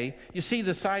pray, you see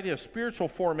this idea of spiritual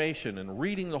formation and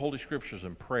reading the Holy Scriptures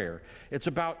and prayer. It's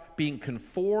about being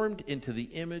conformed into the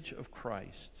image of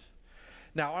Christ.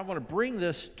 Now, I want to bring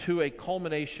this to a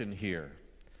culmination here.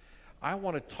 I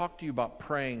want to talk to you about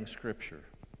praying Scripture.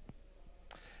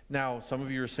 Now, some of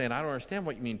you are saying, I don't understand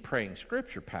what you mean praying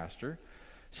Scripture, Pastor.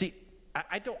 See,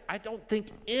 I don't think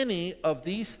any of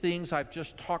these things I've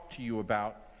just talked to you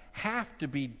about have to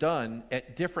be done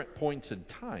at different points in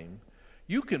time.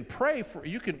 You can pray for,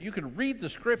 you can read the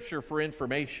Scripture for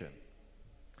information.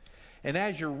 And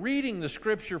as you're reading the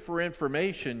Scripture for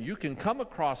information, you can come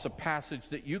across a passage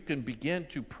that you can begin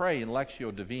to pray in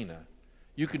Lectio Divina.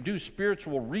 You can do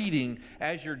spiritual reading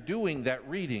as you're doing that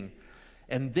reading,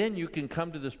 and then you can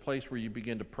come to this place where you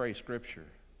begin to pray Scripture.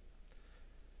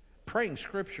 Praying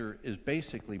Scripture is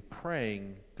basically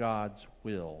praying God's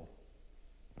will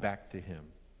back to Him.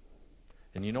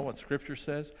 And you know what Scripture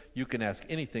says? You can ask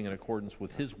anything in accordance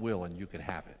with His will and you can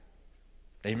have it.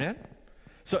 Amen?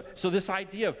 So this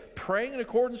idea of praying in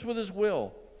accordance with His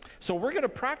will. So we're going to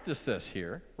practice this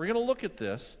here. We're going to look at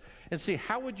this and see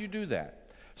how would you do that.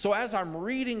 So as I'm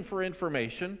reading for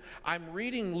information, I'm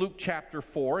reading Luke chapter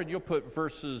 4, and you'll put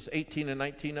verses 18 and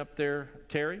 19 up there,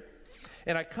 Terry.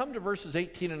 And I come to verses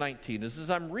 18 and 19. As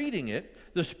I'm reading it,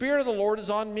 the Spirit of the Lord is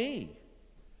on me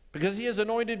because he has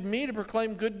anointed me to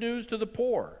proclaim good news to the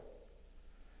poor.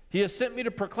 He has sent me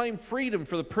to proclaim freedom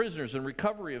for the prisoners and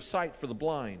recovery of sight for the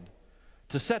blind,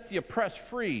 to set the oppressed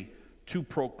free, to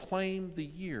proclaim the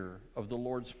year of the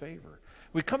Lord's favor.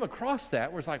 We come across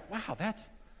that where it's like, wow,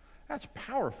 that's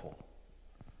powerful.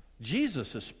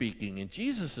 Jesus is speaking, and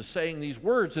Jesus is saying these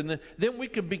words, and then we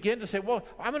can begin to say, well,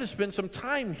 I'm going to spend some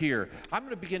time here. I'm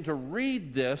going to begin to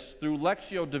read this through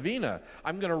Lectio Divina.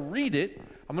 I'm going to read it,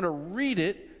 and I'm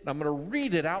going to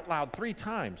read it out loud 3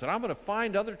 times, and I'm going to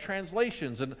find other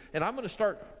translations, and I'm going to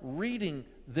start reading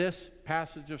this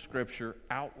passage of Scripture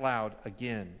out loud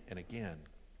again and again.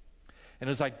 And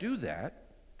as I do that,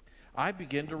 I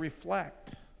begin to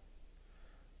reflect.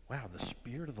 Wow, the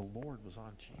Spirit of the Lord was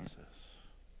on Jesus.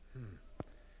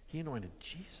 He anointed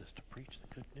Jesus to preach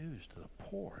the good news to the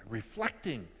poor.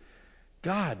 Reflecting,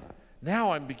 God,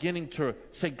 now I'm beginning to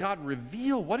say, God,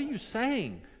 reveal, what are you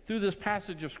saying through this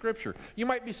passage of Scripture? You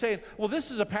might be saying, well,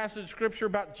 this is a passage of Scripture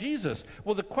about Jesus.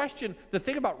 Well, the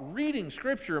thing about reading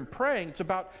Scripture and praying, it's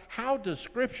about how does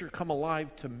Scripture come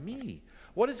alive to me?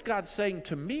 What is God saying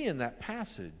to me in that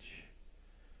passage?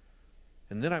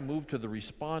 And then I move to the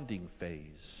responding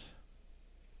phase.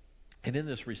 And in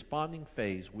this responding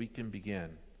phase, we can begin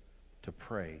to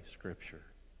pray Scripture.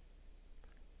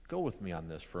 Go with me on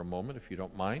this for a moment, if you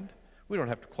don't mind. We don't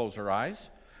have to close our eyes.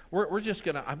 I'm just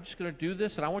going to do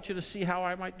this, and I want you to see how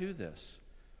I might do this.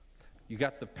 You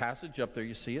got the passage up there,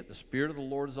 you see it. The Spirit of the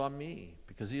Lord is on me,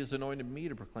 because he has anointed me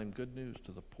to proclaim good news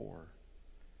to the poor.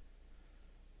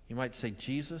 You might say,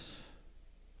 Jesus,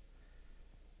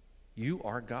 you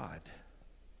are God.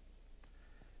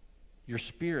 Your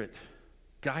Spirit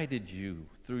guided you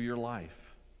through your life.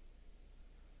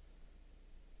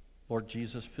 Lord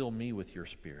Jesus, fill me with your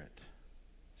Spirit.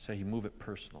 Say, you move it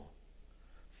personal.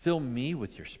 Fill me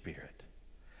with your Spirit.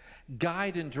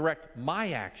 Guide and direct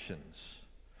my actions,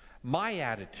 my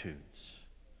attitudes.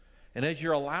 And as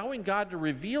you're allowing God to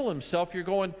reveal himself, you're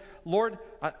going, Lord,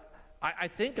 I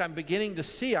think I'm beginning to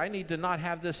see I need to not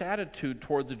have this attitude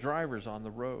toward the drivers on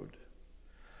the road.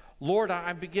 Lord,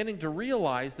 I'm beginning to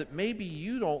realize that maybe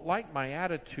you don't like my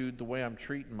attitude the way I'm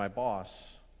treating my boss,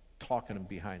 talking them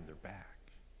behind their back.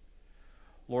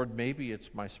 Lord, maybe it's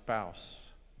my spouse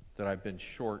that I've been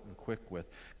short and quick with.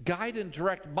 Guide and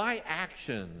direct my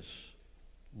actions,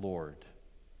 Lord.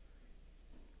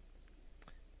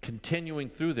 Continuing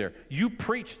through there, you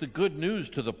preach the good news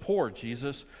to the poor,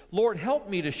 Jesus. Lord, help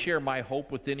me to share my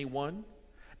hope with anyone,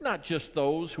 not just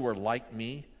those who are like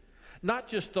me, not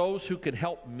just those who can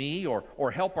help me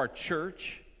or help our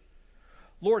church.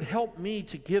 Lord, help me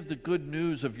to give the good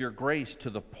news of your grace to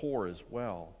the poor as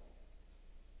well.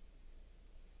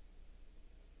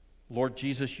 Lord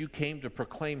Jesus, you came to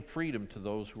proclaim freedom to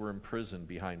those who are imprisoned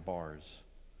behind bars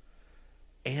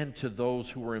and to those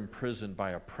who are imprisoned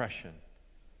by oppression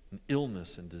and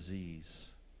illness and disease.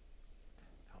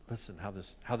 Now listen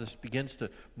how this begins to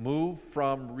move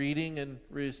from reading and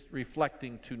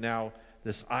reflecting to now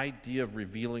this idea of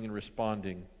revealing and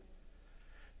responding.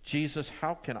 Jesus,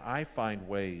 how can I find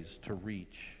ways to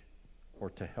reach or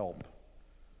to help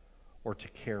or to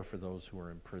care for those who are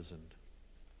imprisoned?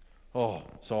 Oh,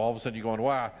 so all of a sudden you're going,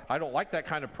 wow, I don't like that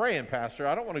kind of praying, Pastor.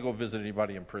 I don't want to go visit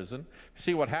anybody in prison.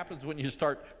 See, what happens when you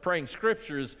start praying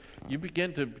Scriptures, you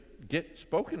begin to get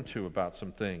spoken to about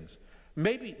some things.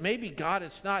 Maybe God,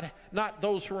 it's not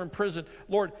those who are in prison.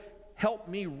 Lord, help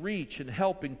me reach and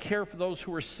help and care for those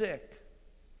who are sick,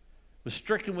 was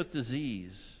stricken with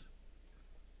disease,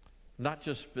 not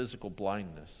just physical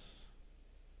blindness.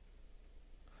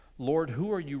 Lord,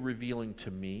 who are you revealing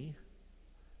to me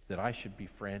that I should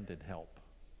befriend and help?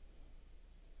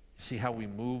 See how we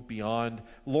move beyond,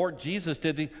 Lord Jesus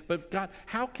did these, but God,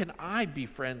 how can I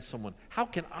befriend someone? How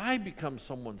can I become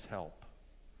someone's help?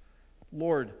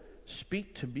 Lord,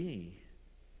 speak to me.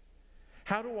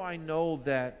 How do I know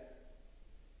that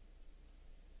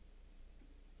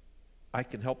I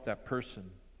can help that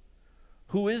person?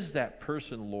 Who is that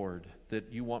person, Lord,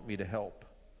 that you want me to help?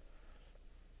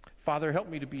 Father, help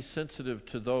me to be sensitive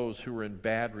to those who are in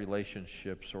bad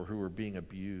relationships or who are being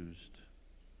abused.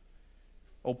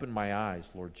 Open my eyes,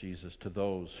 Lord Jesus, to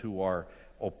those who are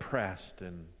oppressed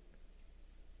and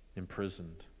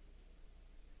imprisoned.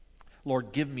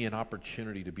 Lord, give me an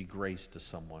opportunity to be grace to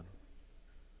someone.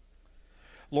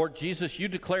 Lord Jesus, you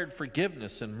declared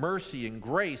forgiveness and mercy and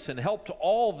grace and help to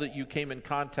all that you came in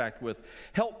contact with.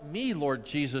 Help me, Lord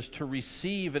Jesus, to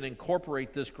receive and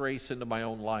incorporate this grace into my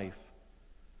own life.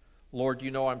 Lord,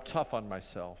 you know I'm tough on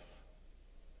myself.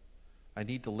 I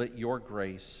need to let your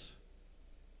grace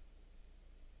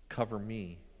cover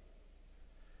me.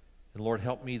 And Lord,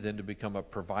 help me then to become a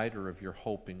provider of your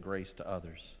hope and grace to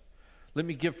others. Let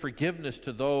me give forgiveness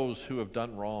to those who have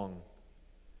done wrong.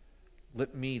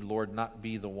 Let me, Lord, not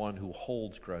be the one who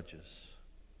holds grudges.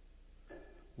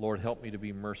 Lord, help me to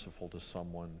be merciful to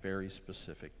someone very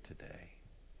specific today.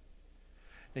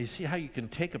 Now, you see how you can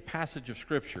take a passage of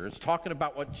Scripture. It's talking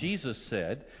about what Jesus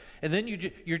said, and then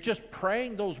you're just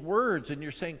praying those words, and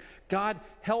you're saying, God,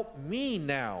 help me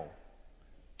now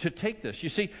to take this. You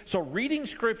see, so reading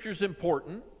Scripture is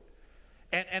important,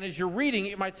 and as you're reading,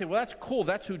 you might say, well, that's cool.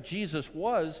 That's who Jesus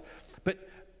was, but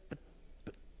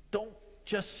don't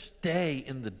just stay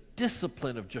in the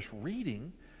discipline of just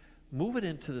reading. Move it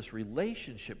into this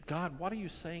relationship. God, what are you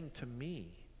saying to me?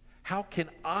 How can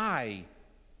I?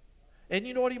 And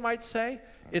you know what he might say?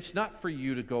 It's not for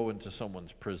you to go into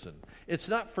someone's prison. It's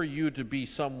not for you to be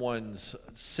someone's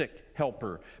sick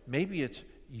helper. Maybe it's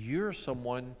you're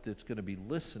someone that's going to be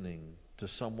listening to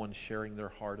someone sharing their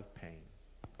heart of pain.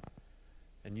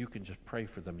 And you can just pray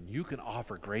for them, and you can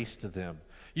offer grace to them.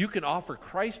 You can offer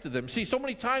Christ to them. See, so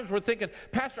many times we're thinking,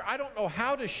 Pastor, I don't know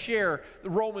how to share the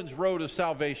Romans road of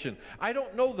salvation. I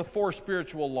don't know the 4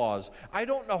 spiritual laws. I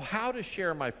don't know how to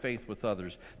share my faith with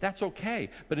others. That's okay.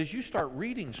 But as you start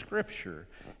reading Scripture,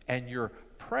 and you're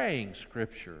praying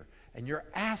Scripture, and you're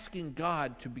asking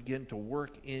God to begin to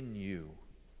work in you,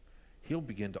 He'll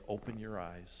begin to open your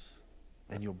eyes,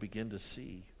 and you'll begin to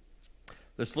see.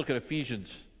 Let's look at Ephesians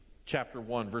chapter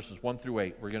 1, verses 1 through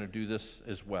 8. We're going to do this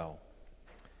as well.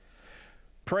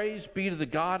 Praise be to the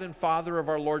God and Father of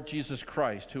our Lord Jesus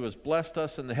Christ, who has blessed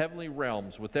us in the heavenly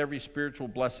realms with every spiritual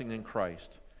blessing in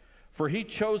Christ. For he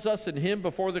chose us in him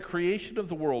before the creation of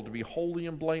the world to be holy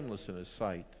and blameless in his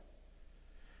sight.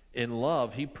 In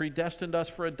love, he predestined us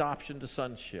for adoption to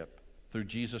sonship through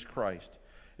Jesus Christ,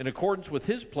 in accordance with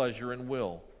his pleasure and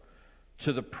will,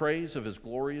 to the praise of his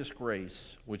glorious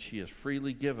grace, which he has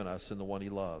freely given us in the one he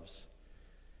loves.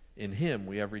 In him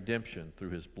we have redemption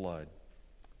through his blood,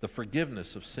 the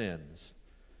forgiveness of sins,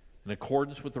 in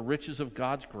accordance with the riches of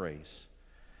God's grace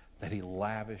that he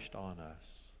lavished on us.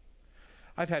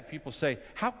 I've had people say,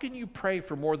 how can you pray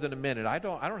for more than a minute? I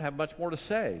don't have much more to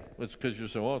say. It's because you're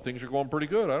saying, oh, things are going pretty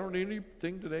good. I don't need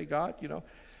anything today, God, you know.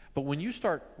 But when you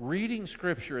start reading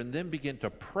Scripture and then begin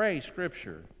to pray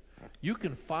Scripture, you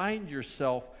can find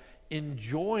yourself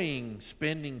enjoying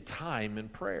spending time in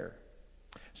prayer.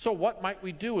 So what might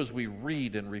we do as we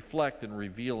read and reflect and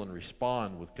reveal and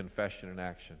respond with confession and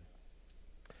action?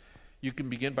 You can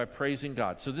begin by praising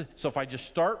God. So if I just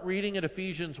start reading at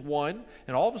Ephesians 1,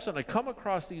 and all of a sudden I come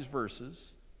across these verses,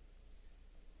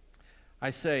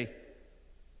 I say,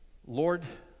 Lord,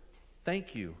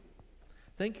 thank you.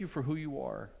 Thank you for who you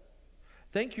are.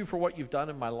 Thank you for what you've done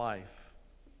in my life.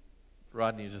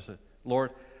 Rodney just said,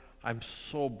 Lord, I'm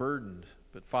so burdened,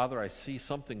 but Father, I see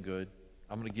something good.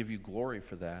 I'm going to give you glory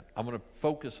for that. I'm going to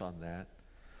focus on that.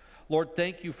 Lord,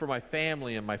 thank you for my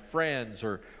family and my friends,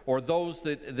 or those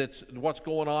that's what's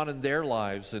going on in their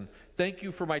lives. And thank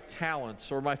you for my talents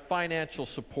or my financial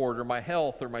support or my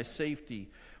health or my safety.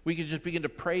 We can just begin to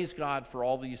praise God for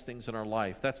all these things in our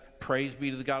life. That's praise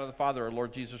be to the God of the Father, our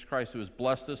Lord Jesus Christ, who has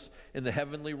blessed us in the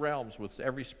heavenly realms with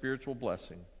every spiritual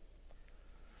blessing.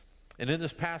 And in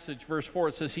this passage, verse 4,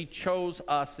 it says, he chose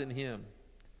us in him.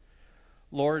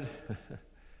 Lord,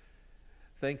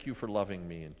 thank you for loving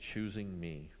me and choosing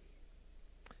me.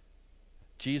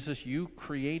 Jesus, you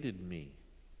created me.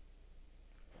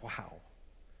 Wow.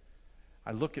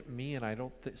 I look at me and I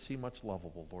don't see much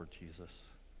lovable, Lord Jesus.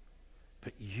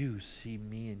 But you see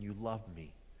me and you love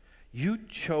me. You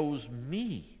chose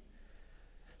me.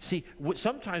 See,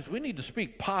 sometimes we need to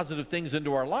speak positive things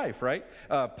into our life, right?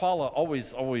 Paula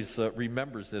always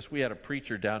remembers this. We had a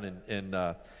preacher down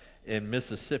in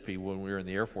Mississippi when we were in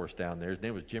the Air Force down there. His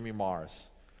name was Jimmy Morris.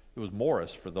 It was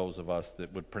Morris for those of us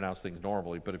that would pronounce things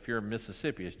normally, but if you're in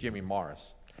Mississippi, it's Jimmy Morris.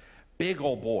 Big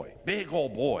old boy,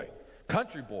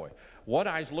 country boy. One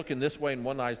eye's looking this way and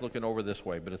one eye's looking over this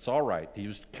way, but it's all right. He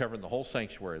was covering the whole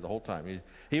sanctuary the whole time.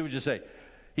 He would just say,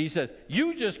 he says,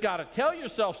 you just got to tell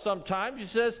yourself sometimes, he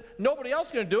says, nobody else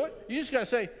is going to do it. You just got to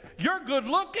say, you're good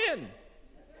looking.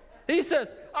 He says,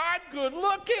 I'm good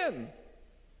looking.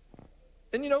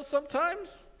 And you know, sometimes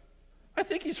I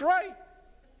think he's right.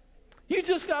 You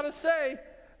just got to say,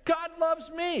 God loves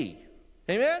me.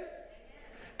 Amen?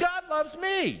 God loves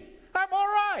me. I'm all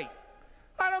right.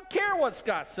 I don't care what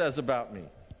Scott says about me.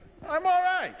 I'm all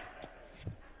right.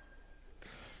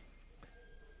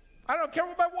 I don't care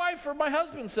what my wife or my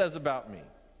husband says about me.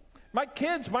 My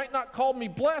kids might not call me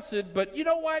blessed, but you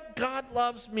know what? God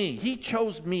loves me. He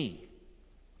chose me.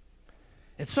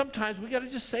 And sometimes we got to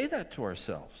just say that to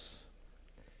ourselves.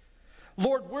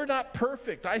 Lord, we're not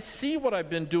perfect. I see what I've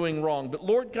been doing wrong, but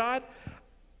Lord God,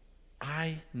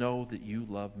 I know that you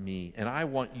love me, and I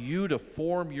want you to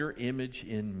form your image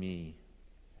in me.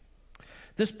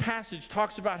 This passage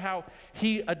talks about how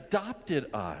he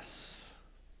adopted us.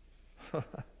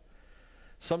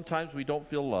 Sometimes we don't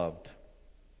feel loved,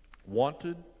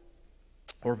 wanted,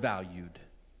 or valued.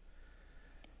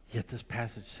 Yet this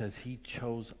passage says he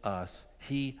chose us.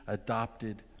 He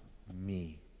adopted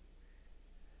me.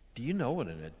 Do you know what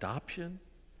an adoption?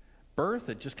 Birth,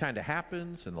 it just kind of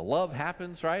happens, and the love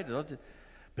happens, right?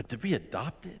 But to be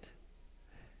adopted,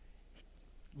 he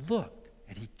looked,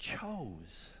 and he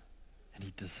chose, and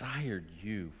he desired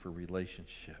you for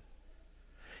relationship.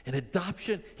 In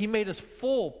adoption, he made us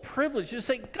full privilege. You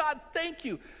say, God, thank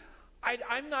you.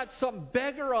 I'm not some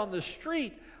beggar on the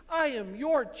street. I am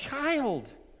your child.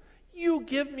 You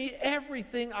give me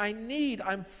everything I need.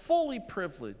 I'm fully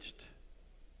privileged.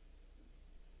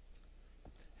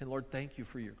 And Lord, thank you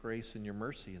for your grace and your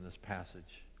mercy in this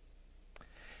passage.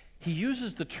 He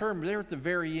uses the term there at the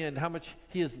very end, how much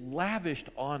he has lavished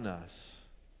on us.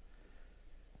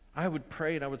 I would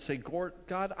pray and I would say,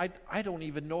 God, I don't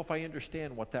even know if I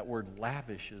understand what that word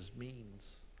lavishes means.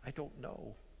 I don't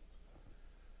know.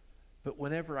 But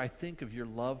whenever I think of your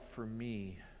love for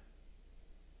me,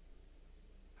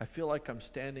 I feel like I'm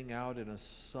standing out in a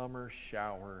summer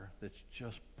shower that's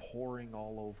just pouring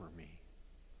all over me.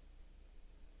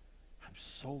 I'm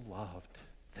so loved.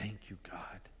 Thank you,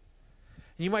 God.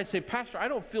 And you might say, Pastor, I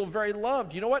don't feel very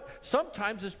loved. You know what?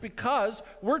 Sometimes it's because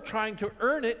we're trying to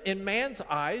earn it in man's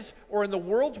eyes or in the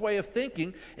world's way of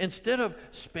thinking instead of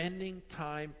spending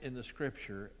time in the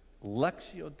Scripture,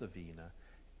 Lectio Divina,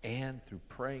 and through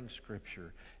praying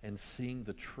Scripture and seeing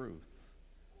the truth,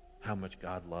 how much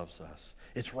God loves us.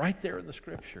 It's right there in the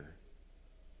Scripture.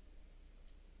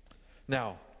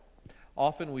 Now,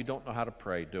 often we don't know how to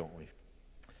pray, don't we?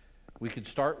 We can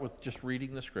start with just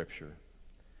reading the Scripture.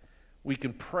 We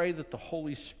can pray that the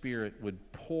Holy Spirit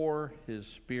would pour His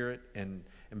Spirit and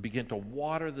begin to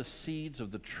water the seeds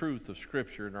of the truth of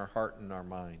Scripture in our heart and our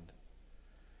mind.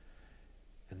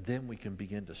 And then we can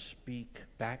begin to speak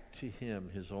back to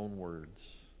Him His own words.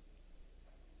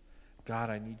 God,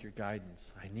 I need your guidance.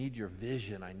 I need your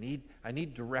vision. I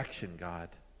need direction, God.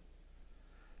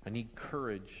 I need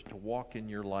courage to walk in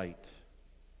your light.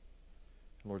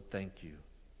 Lord, thank you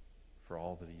for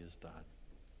all that he has done.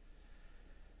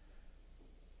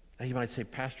 Now you might say,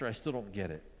 Pastor, I still don't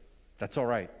get it. That's all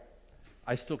right.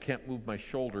 I still can't move my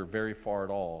shoulder very far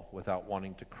at all without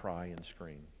wanting to cry and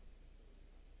scream.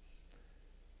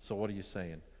 So what are you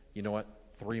saying? You know what?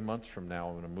 3 months from now,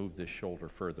 I'm going to move this shoulder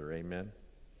further. Amen?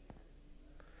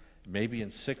 Maybe in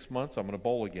 6 months, I'm going to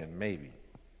bowl again. Maybe.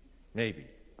 Maybe.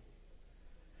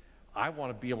 I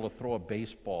want to be able to throw a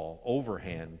baseball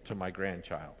overhand to my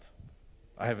grandchild.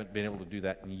 I haven't been able to do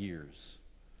that in years.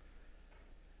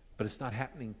 But it's not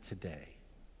happening today.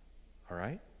 All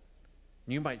right?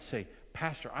 You might say,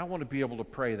 Pastor, I want to be able to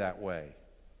pray that way.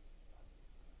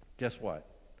 Guess what?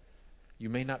 You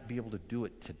may not be able to do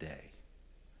it today.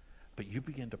 But you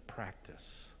begin to practice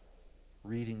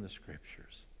reading the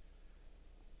Scriptures.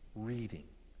 Reading,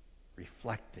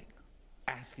 reflecting,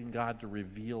 asking God to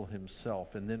reveal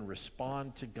himself, and then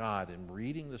respond to God in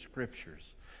reading the Scriptures,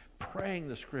 praying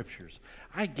the Scriptures.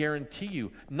 I guarantee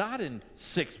you, not in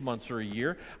 6 months or a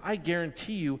year, I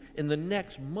guarantee you in the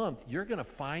next month, you're going to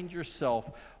find yourself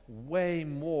way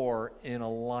more in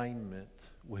alignment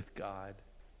with God.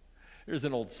 There's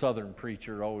an old Southern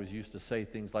preacher who always used to say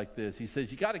things like this. He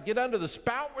says, you got to get under the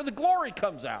spout where the glory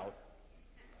comes out.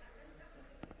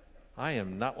 I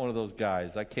am not one of those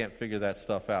guys. I can't figure that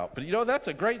stuff out. But you know, that's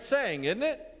a great saying, isn't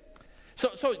it?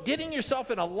 So getting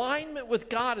yourself in alignment with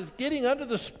God is getting under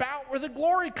the spout where the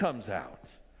glory comes out.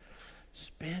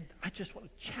 I just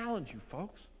want to challenge you,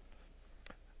 folks.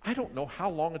 I don't know how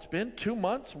long it's been, 2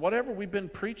 months, whatever we've been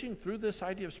preaching through this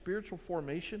idea of spiritual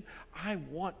formation. I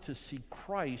want to see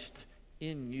Christ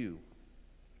in you,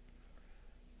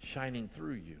 shining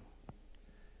through you.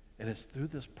 And it's through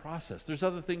this process. There's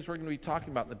other things we're going to be talking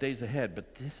about in the days ahead,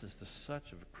 but this is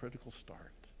such a critical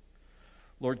start.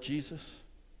 Lord Jesus,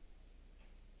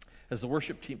 as the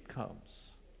worship team comes,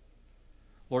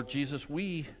 Lord Jesus,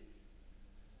 we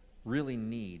really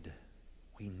need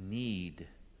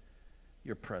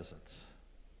your presence.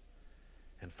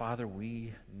 And Father,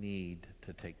 we need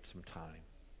to take some time.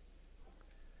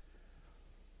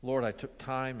 Lord, I took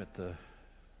time at the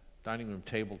dining room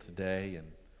table today and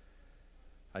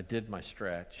I did my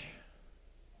stretch.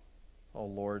 Oh,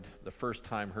 Lord, the first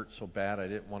time hurt so bad I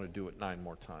didn't want to do it 9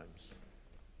 more times.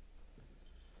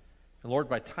 And Lord,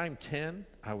 by time 10,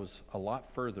 I was a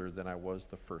lot further than I was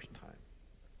the first time.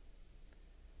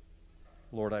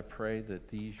 Lord, I pray that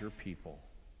these, your people,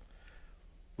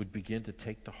 would begin to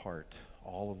take to heart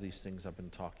all of these things I've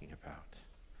been talking about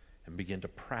and begin to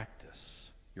practice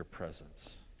your presence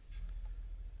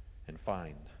and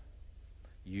find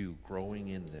you growing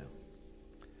in them,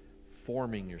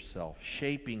 forming yourself,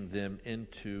 shaping them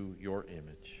into your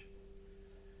image,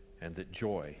 and that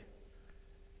joy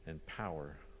and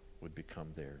power would become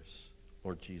theirs.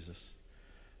 Lord Jesus,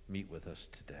 meet with us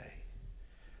today.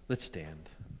 Let's stand.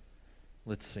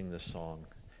 Let's sing this song.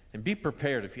 And be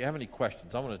prepared if you have any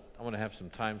questions. I'm going to have some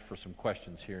time for some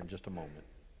questions here in just a moment.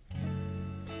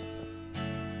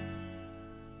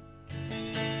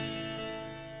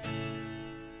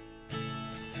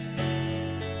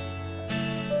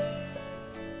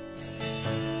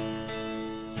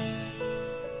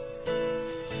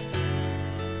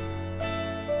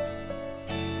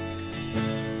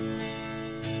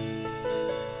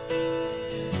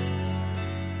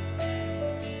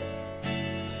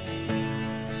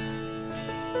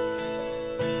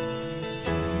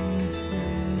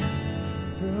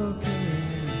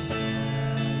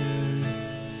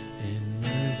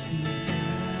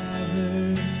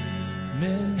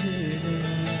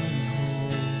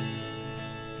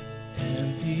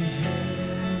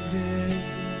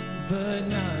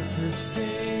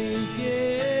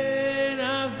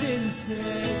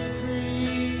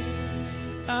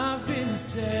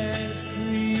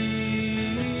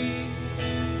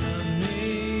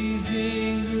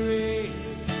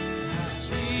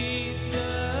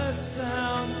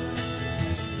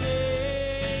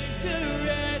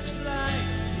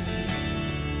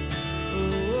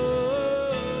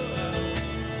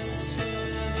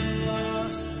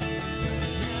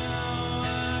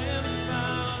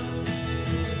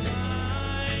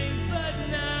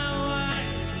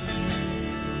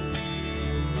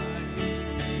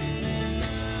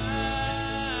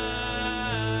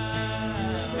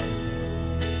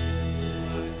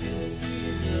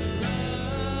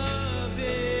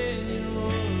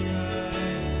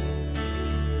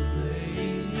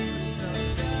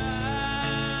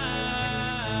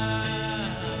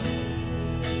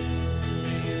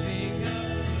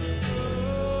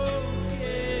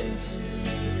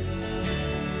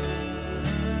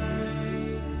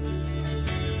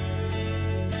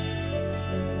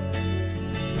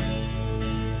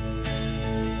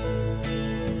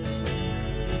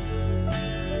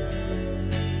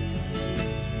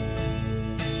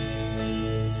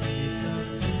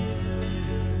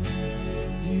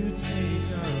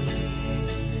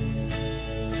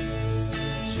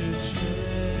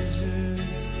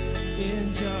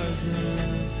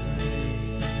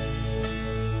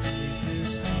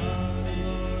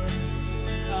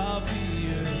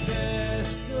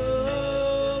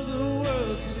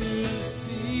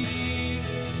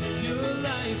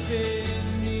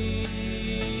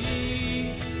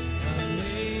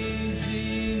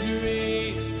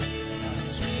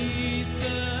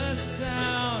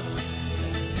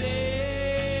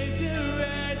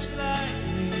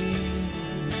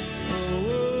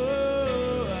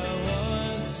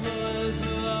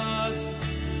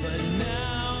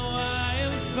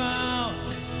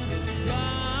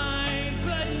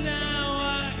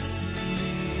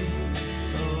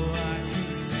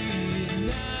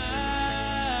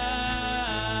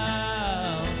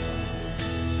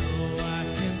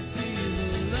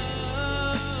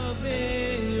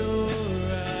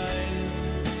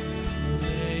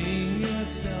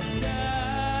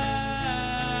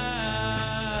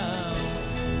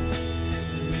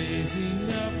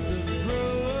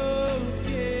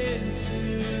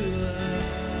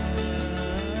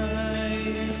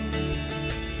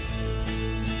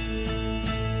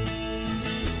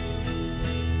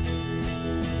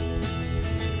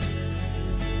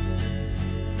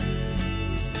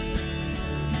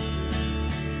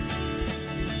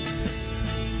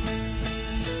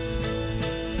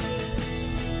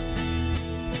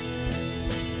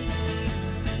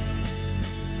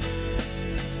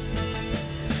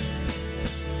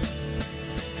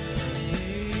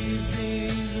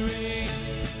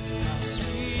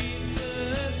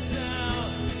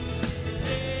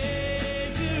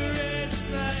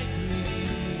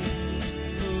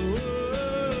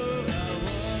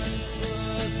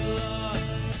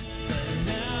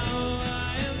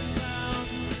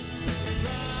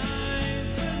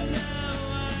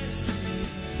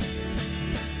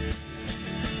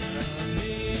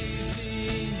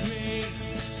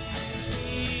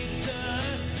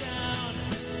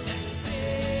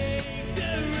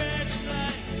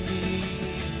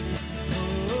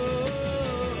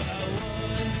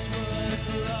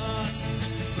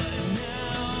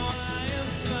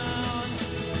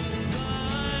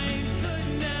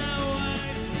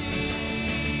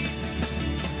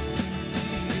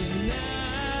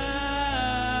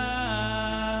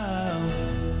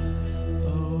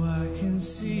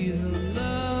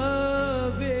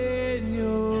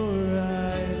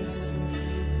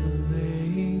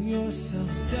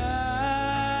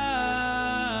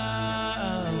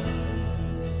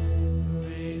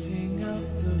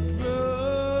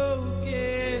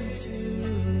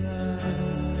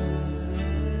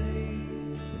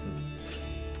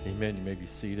 Amen. You may be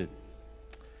seated.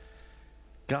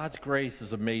 God's grace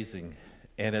is amazing,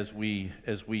 and as we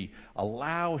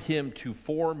allow him to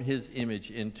form his image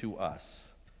into us,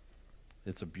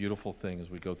 it's a beautiful thing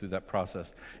as we go through that process.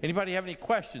 Anybody have any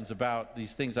questions about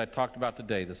these things I talked about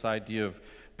today, this idea of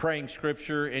praying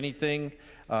Scripture, anything?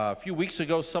 A few weeks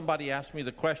ago, somebody asked me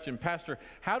the question, Pastor,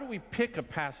 how do we pick a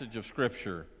passage of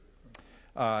Scripture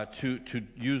to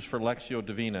use for Lectio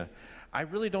Divina? I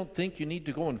really don't think you need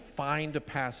to go and find a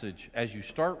passage. As you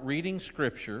start reading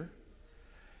Scripture,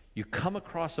 you come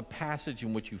across a passage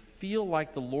in which you feel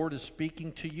like the Lord is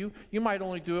speaking to you. You might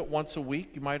only do it once a week.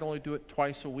 You might only do it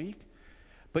twice a week.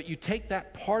 But you take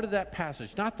that part of that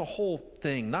passage, not the whole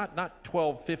thing, not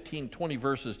 12, 15, 20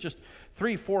 verses, just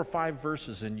 3, 4, 5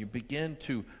 verses, and you begin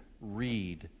to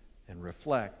read and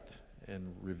reflect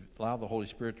and allow the Holy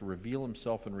Spirit to reveal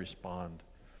himself and respond.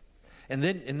 And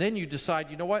then you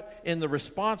decide, you know what, in the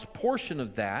response portion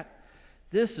of that,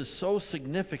 this is so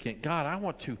significant. God, I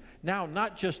want to now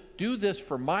not just do this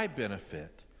for my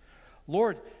benefit.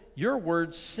 Lord, your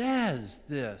word says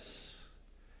this.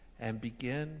 And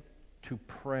begin to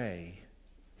pray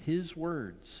his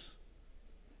words.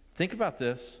 Think about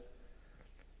this.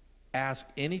 Ask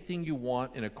anything you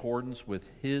want in accordance with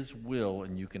his will,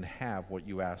 and you can have what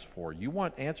you ask for. You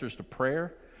want answers to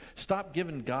prayer? Stop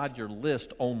giving God your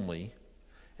list only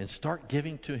and start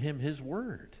giving to him his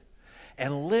word.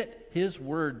 And let his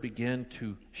word begin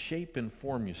to shape and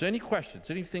form you. So any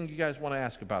questions? Anything you guys want to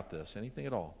ask about this? Anything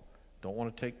at all? Don't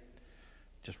want to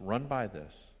just run by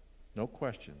this. No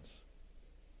questions.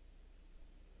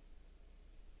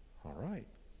 All right.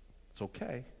 It's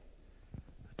okay.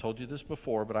 I told you this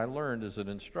before, but I learned as an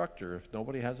instructor, if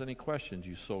nobody has any questions,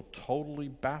 you so totally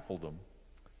baffle them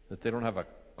that they don't have a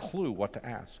clue what to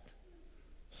ask.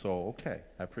 So, okay,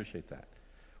 I appreciate that.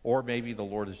 Or maybe the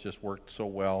Lord has just worked so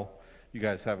well, you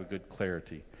guys have a good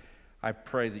clarity. I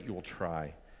pray that you will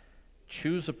try.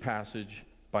 Choose a passage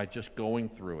by just going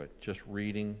through it, just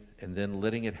reading, and then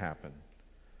letting it happen.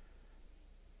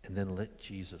 And then let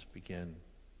Jesus begin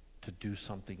to do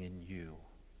something in you.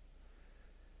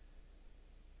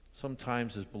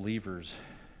 Sometimes as believers,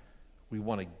 we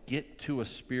want to get to a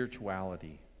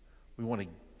spirituality. We want to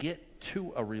get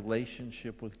to a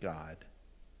relationship with God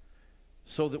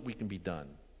so that we can be done.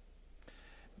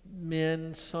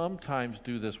 Men sometimes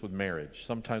do this with marriage.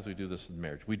 Sometimes we do this with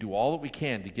marriage. We do all that we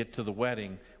can to get to the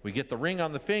wedding. We get the ring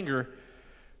on the finger.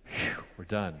 Whew, we're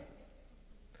done.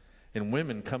 And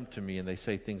women come to me and they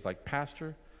say things like,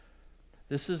 Pastor,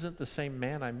 this isn't the same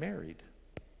man I married.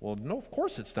 Well, no, of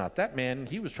course it's not. That man,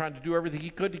 he was trying to do everything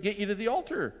he could to get you to the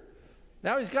altar.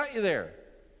 Now he's got you there.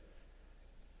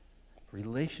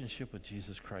 Relationship with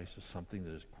Jesus Christ is something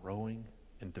that is growing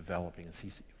and developing as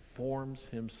he forms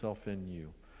himself in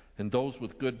you. And those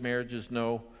with good marriages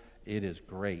know it is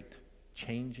great,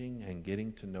 changing and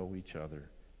getting to know each other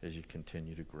as you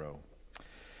continue to grow.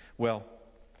 Well,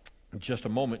 in just a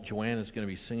moment, Joanne is going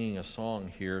to be singing a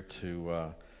song here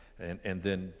and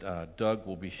then Doug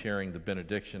will be sharing the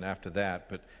benediction after that.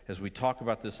 But as we talk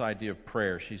about this idea of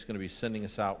prayer, she's going to be sending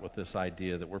us out with this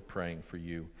idea that we're praying for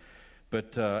you.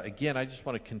 But again, I just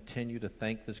want to continue to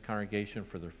thank this congregation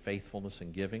for their faithfulness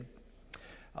in giving.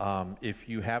 If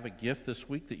you have a gift this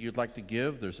week that you'd like to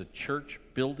give, there's a church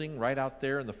building right out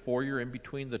there in the foyer in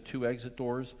between the 2 exit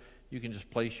doors. You can just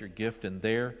place your gift in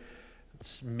there.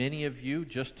 Many of you,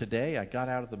 just today, I got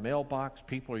out of the mailbox,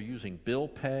 people are using bill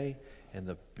pay, and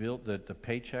the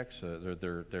paychecks,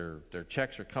 their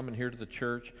checks are coming here to the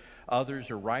church. Others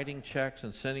are writing checks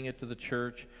and sending it to the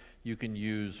church. You can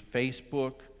use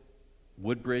Facebook.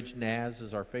 Woodbridge Naz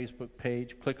is our Facebook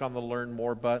page. Click on the Learn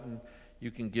More button. You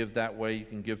can give that way. You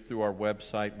can give through our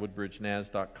website,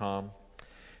 woodbridgenaz.com.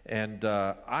 And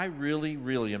I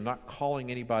really am not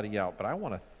calling anybody out, but I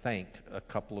want to thank a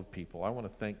couple of people. I want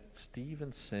to thank Steve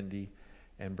and Cindy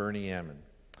and Bernie Ammon.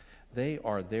 They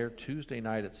are there Tuesday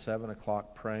night at 7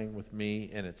 o'clock praying with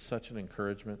me, and it's such an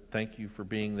encouragement. Thank you for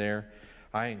being there.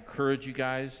 I encourage you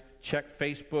guys, check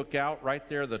Facebook out. Right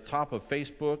there at the top of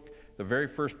Facebook, the very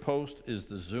first post is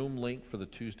the Zoom link for the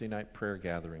Tuesday night prayer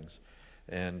gatherings.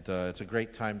 And it's a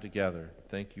great time together.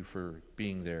 Thank you for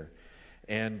being there.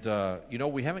 And,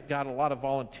 we haven't got a lot of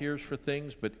volunteers for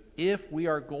things, but if we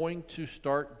are going to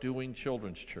start doing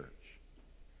children's church,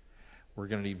 we're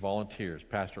going to need volunteers.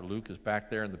 Pastor Luke is back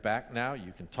there in the back now.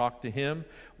 You can talk to him.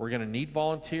 We're going to need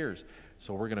volunteers.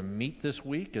 So we're going to meet this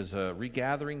week as a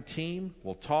regathering team.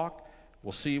 We'll talk.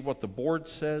 We'll see what the board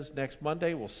says next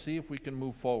Monday. We'll see if we can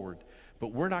move forward. But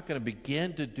we're not going to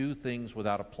begin to do things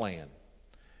without a plan,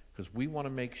 because we want to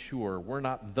make sure we're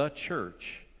not the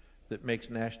church that makes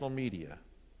national media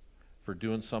for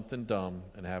doing something dumb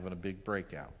and having a big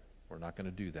breakout. We're not going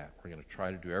to do that. We're going to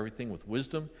try to do everything with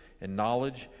wisdom and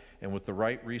knowledge and with the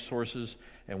right resources.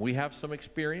 And we have some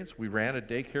experience. We ran a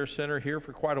daycare center here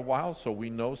for quite a while, so we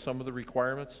know some of the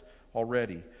requirements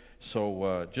already.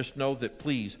 So just know that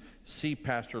please see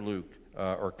Pastor Luke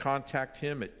or contact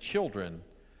him at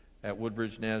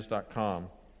children@woodbridgenaz.com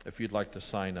if you'd like to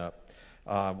sign up.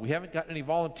 We haven't gotten any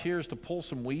volunteers to pull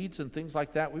some weeds and things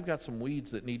like that. We've got some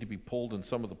weeds that need to be pulled in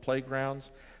some of the playgrounds.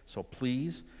 So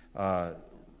please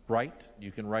write.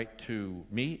 You can write to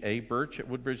me,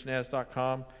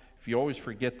 abirch@woodbridgenaz.com. If you always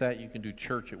forget that, you can do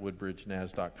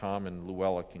church@woodbridgenaz.com, and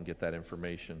Luella can get that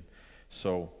information.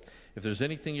 So if there's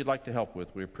anything you'd like to help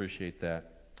with, we appreciate that.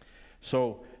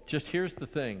 So just here's the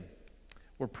thing.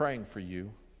 We're praying for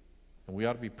you, and we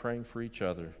ought to be praying for each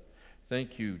other.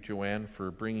 Thank you, Joanne,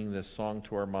 for bringing this song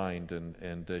to our mind.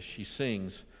 And as she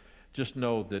sings, just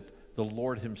know that the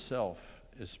Lord himself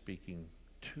is speaking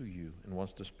to you and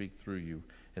wants to speak through you.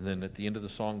 And then at the end of the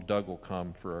song, Doug will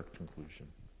come for our conclusion.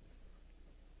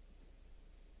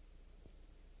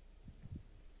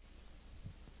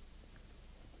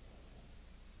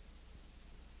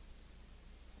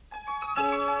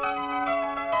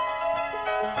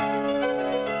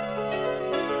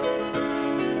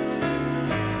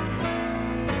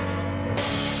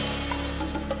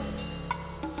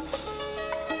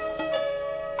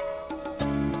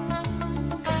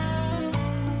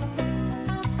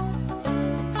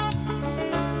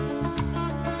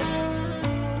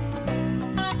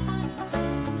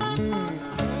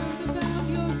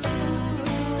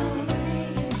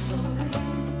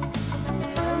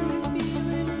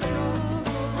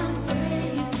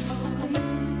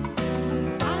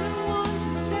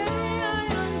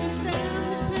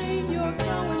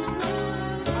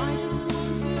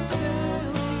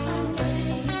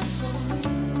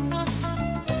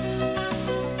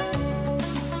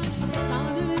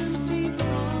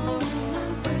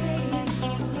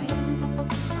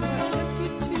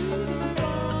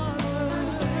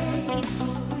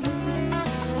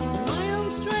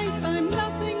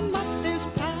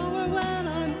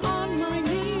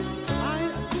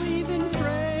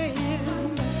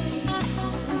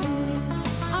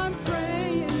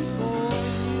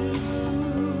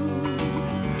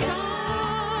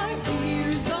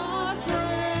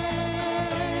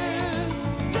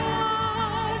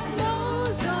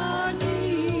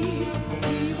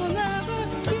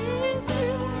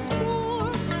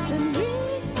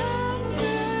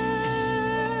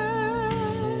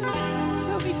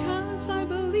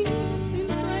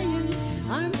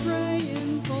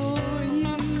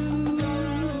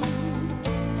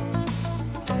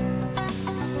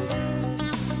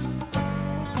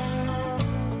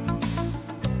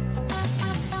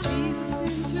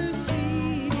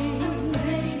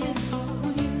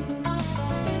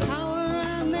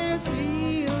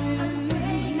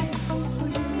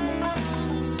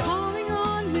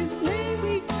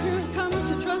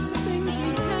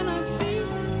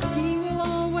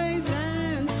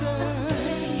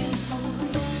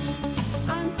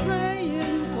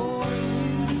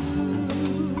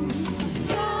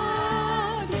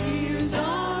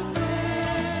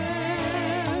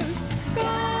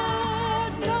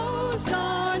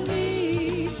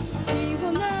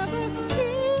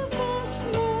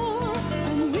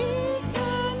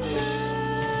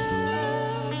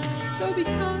 So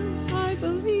because I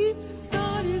believe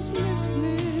God is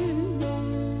listening,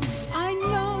 I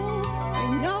know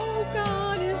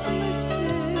God is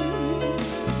listening.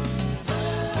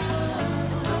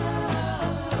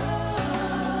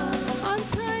 I'm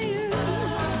praying.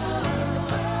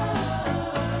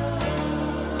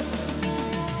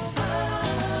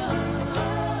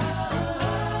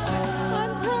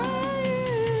 I'm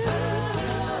praying.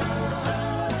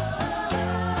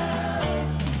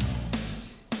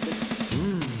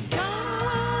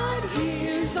 God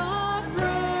hears our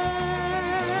prayer.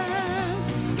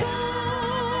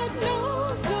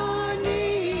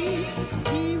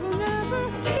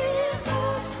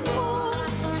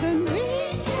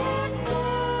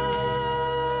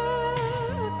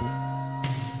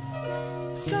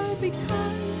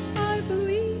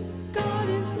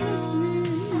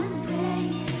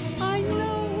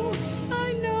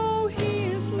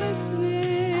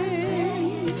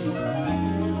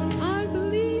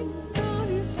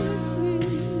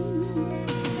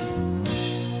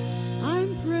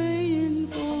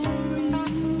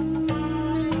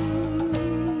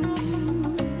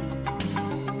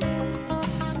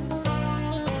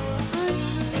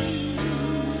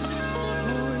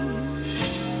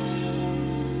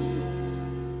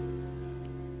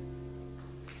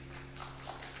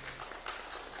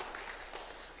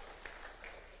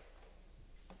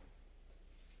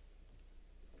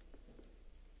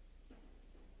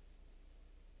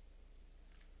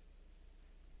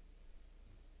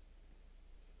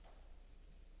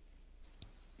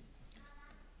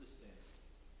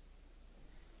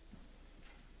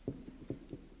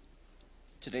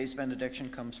 Today's benediction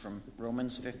comes from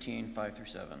Romans 15, 5 through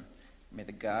 7. May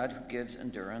the God who gives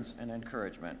endurance and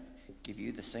encouragement give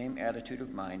you the same attitude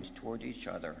of mind toward each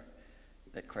other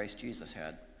that Christ Jesus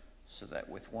had, so that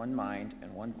with one mind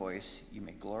and one voice you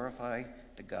may glorify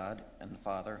the God and the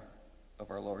Father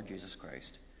of our Lord Jesus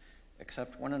Christ.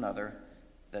 Accept one another,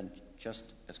 then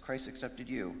just as Christ accepted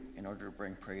you, in order to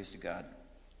bring praise to God.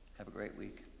 Have a great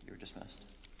week. You're dismissed.